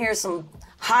 hours and hear some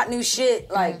hot new shit,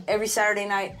 like every Saturday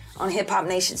night on Hip Hop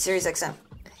Nation Sirius XM.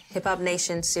 Hip Hop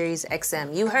Nation Sirius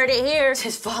XM. You heard it here.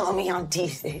 Just follow me on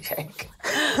DJ.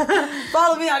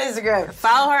 Follow me on Instagram.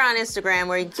 Follow her on Instagram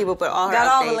where you can keep up with all her Got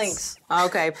updates. all the links.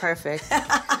 Okay, perfect.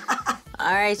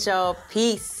 All right, y'all.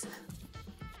 Peace.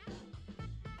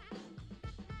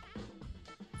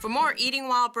 For more Eating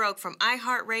While Broke from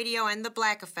iHeartRadio and The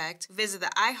Black Effect, visit the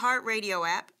iHeartRadio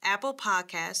app, Apple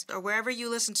Podcasts, or wherever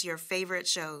you listen to your favorite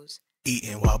shows.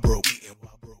 Eating while broke.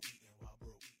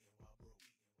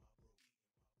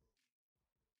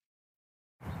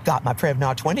 Got my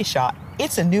Prevnar 20 shot.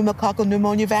 It's a pneumococcal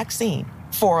pneumonia vaccine.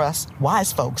 For us,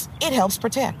 wise folks, it helps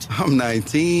protect. I'm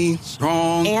 19,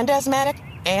 strong. And asthmatic,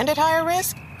 and at higher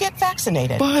risk. Get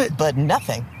vaccinated. But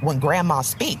nothing when grandma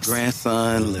speaks.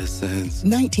 Grandson listens.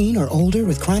 19 or older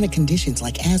with chronic conditions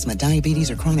like asthma, diabetes,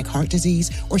 or chronic heart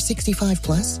disease, or 65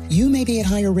 plus, you may be at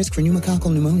higher risk for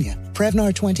pneumococcal pneumonia.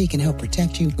 Prevnar 20 can help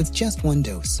protect you with just one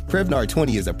dose. Prevnar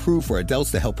 20 is approved for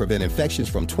adults to help prevent infections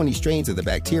from 20 strains of the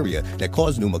bacteria that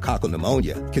cause pneumococcal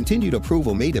pneumonia. Continued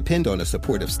approval may depend on a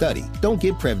supportive study. Don't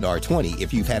get Prevnar 20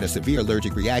 if you've had a severe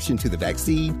allergic reaction to the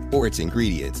vaccine or its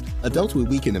ingredients. Adults with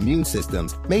weakened immune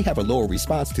systems may have a lower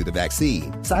response to the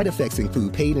vaccine. Side effects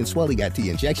include pain and swelling at the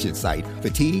injection site,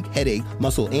 fatigue, headache,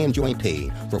 muscle, and joint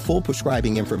pain. For full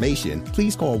prescribing information,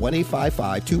 please call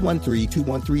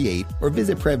 1-855-213-2138 or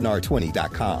visit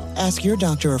Prevnar20.com. Ask your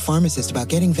doctor or pharmacist about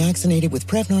getting vaccinated with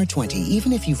Prevnar 20,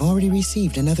 even if you've already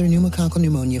received another pneumococcal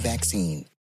pneumonia vaccine.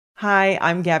 Hi,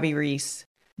 I'm Gabby Reese.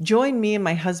 Join me and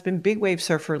my husband, big wave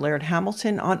surfer Laird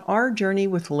Hamilton, on our journey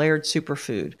with Laird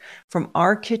Superfood. From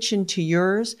our kitchen to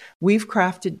yours, we've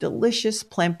crafted delicious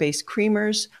plant-based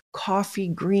creamers, coffee,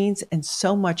 greens, and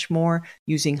so much more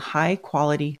using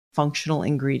high-quality, functional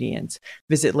ingredients.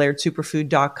 Visit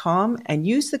lairdsuperfood.com and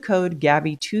use the code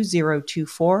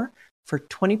GABBY2024 for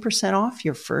 20% off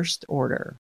your first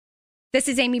order. This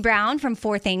is Amy Brown from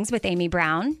 4 Things with Amy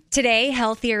Brown. Today,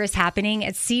 healthier is happening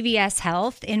at CVS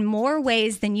Health in more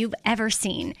ways than you've ever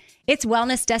seen. It's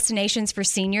wellness destinations for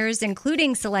seniors,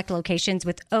 including select locations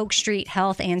with Oak Street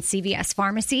Health and CVS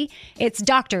Pharmacy. It's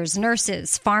doctors,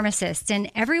 nurses, pharmacists, and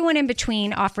everyone in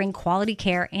between offering quality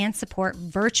care and support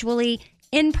virtually,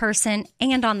 in person,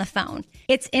 and on the phone.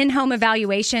 It's in-home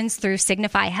evaluations through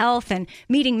Signify Health and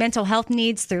meeting mental health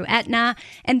needs through Aetna.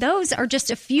 And those are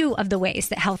just a few of the ways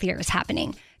that healthier is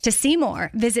happening. To see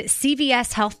more, visit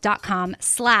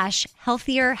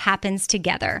cvshealth.com/healthier happens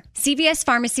together. CVS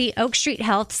Pharmacy, Oak Street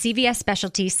Health, CVS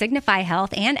Specialty, Signify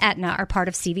Health, and Aetna are part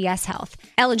of CVS Health.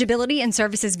 Eligibility and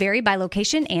services vary by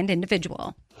location and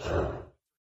individual.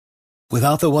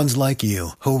 Without the ones like you,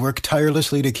 who work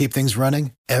tirelessly to keep things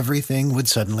running, everything would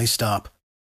suddenly stop.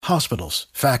 Hospitals,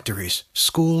 factories,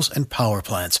 schools, and power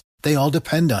plants, they all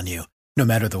depend on you. No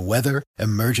matter the weather,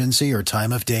 emergency, or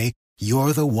time of day,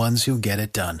 you're the ones who get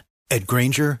it done. At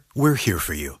Grainger, we're here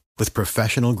for you with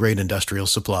professional-grade industrial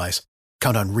supplies.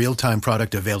 Count on real-time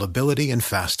product availability and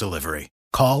fast delivery.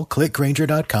 Call,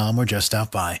 clickgrainger.com, or just stop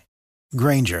by.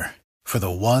 Grainger, for the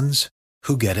ones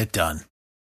who get it done.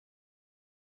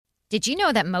 Did you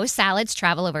know that most salads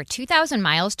travel over 2,000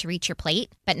 miles to reach your plate?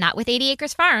 But not with 80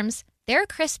 Acres Farms. Their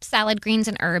crisp salad greens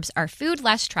and herbs are food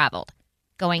less traveled,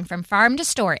 going from farm to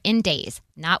store in days,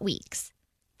 not weeks.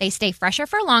 They stay fresher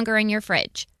for longer in your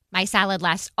fridge. My salad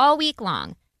lasts all week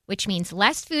long, which means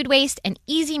less food waste and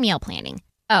easy meal planning.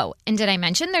 Oh, and did I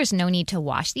mention there's no need to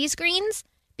wash these greens?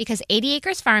 Because 80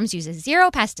 Acres Farms uses 0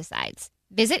 pesticides.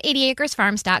 Visit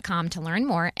 80acresfarms.com to learn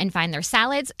more and find their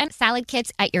salads and salad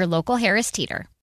kits at your local Harris Teeter.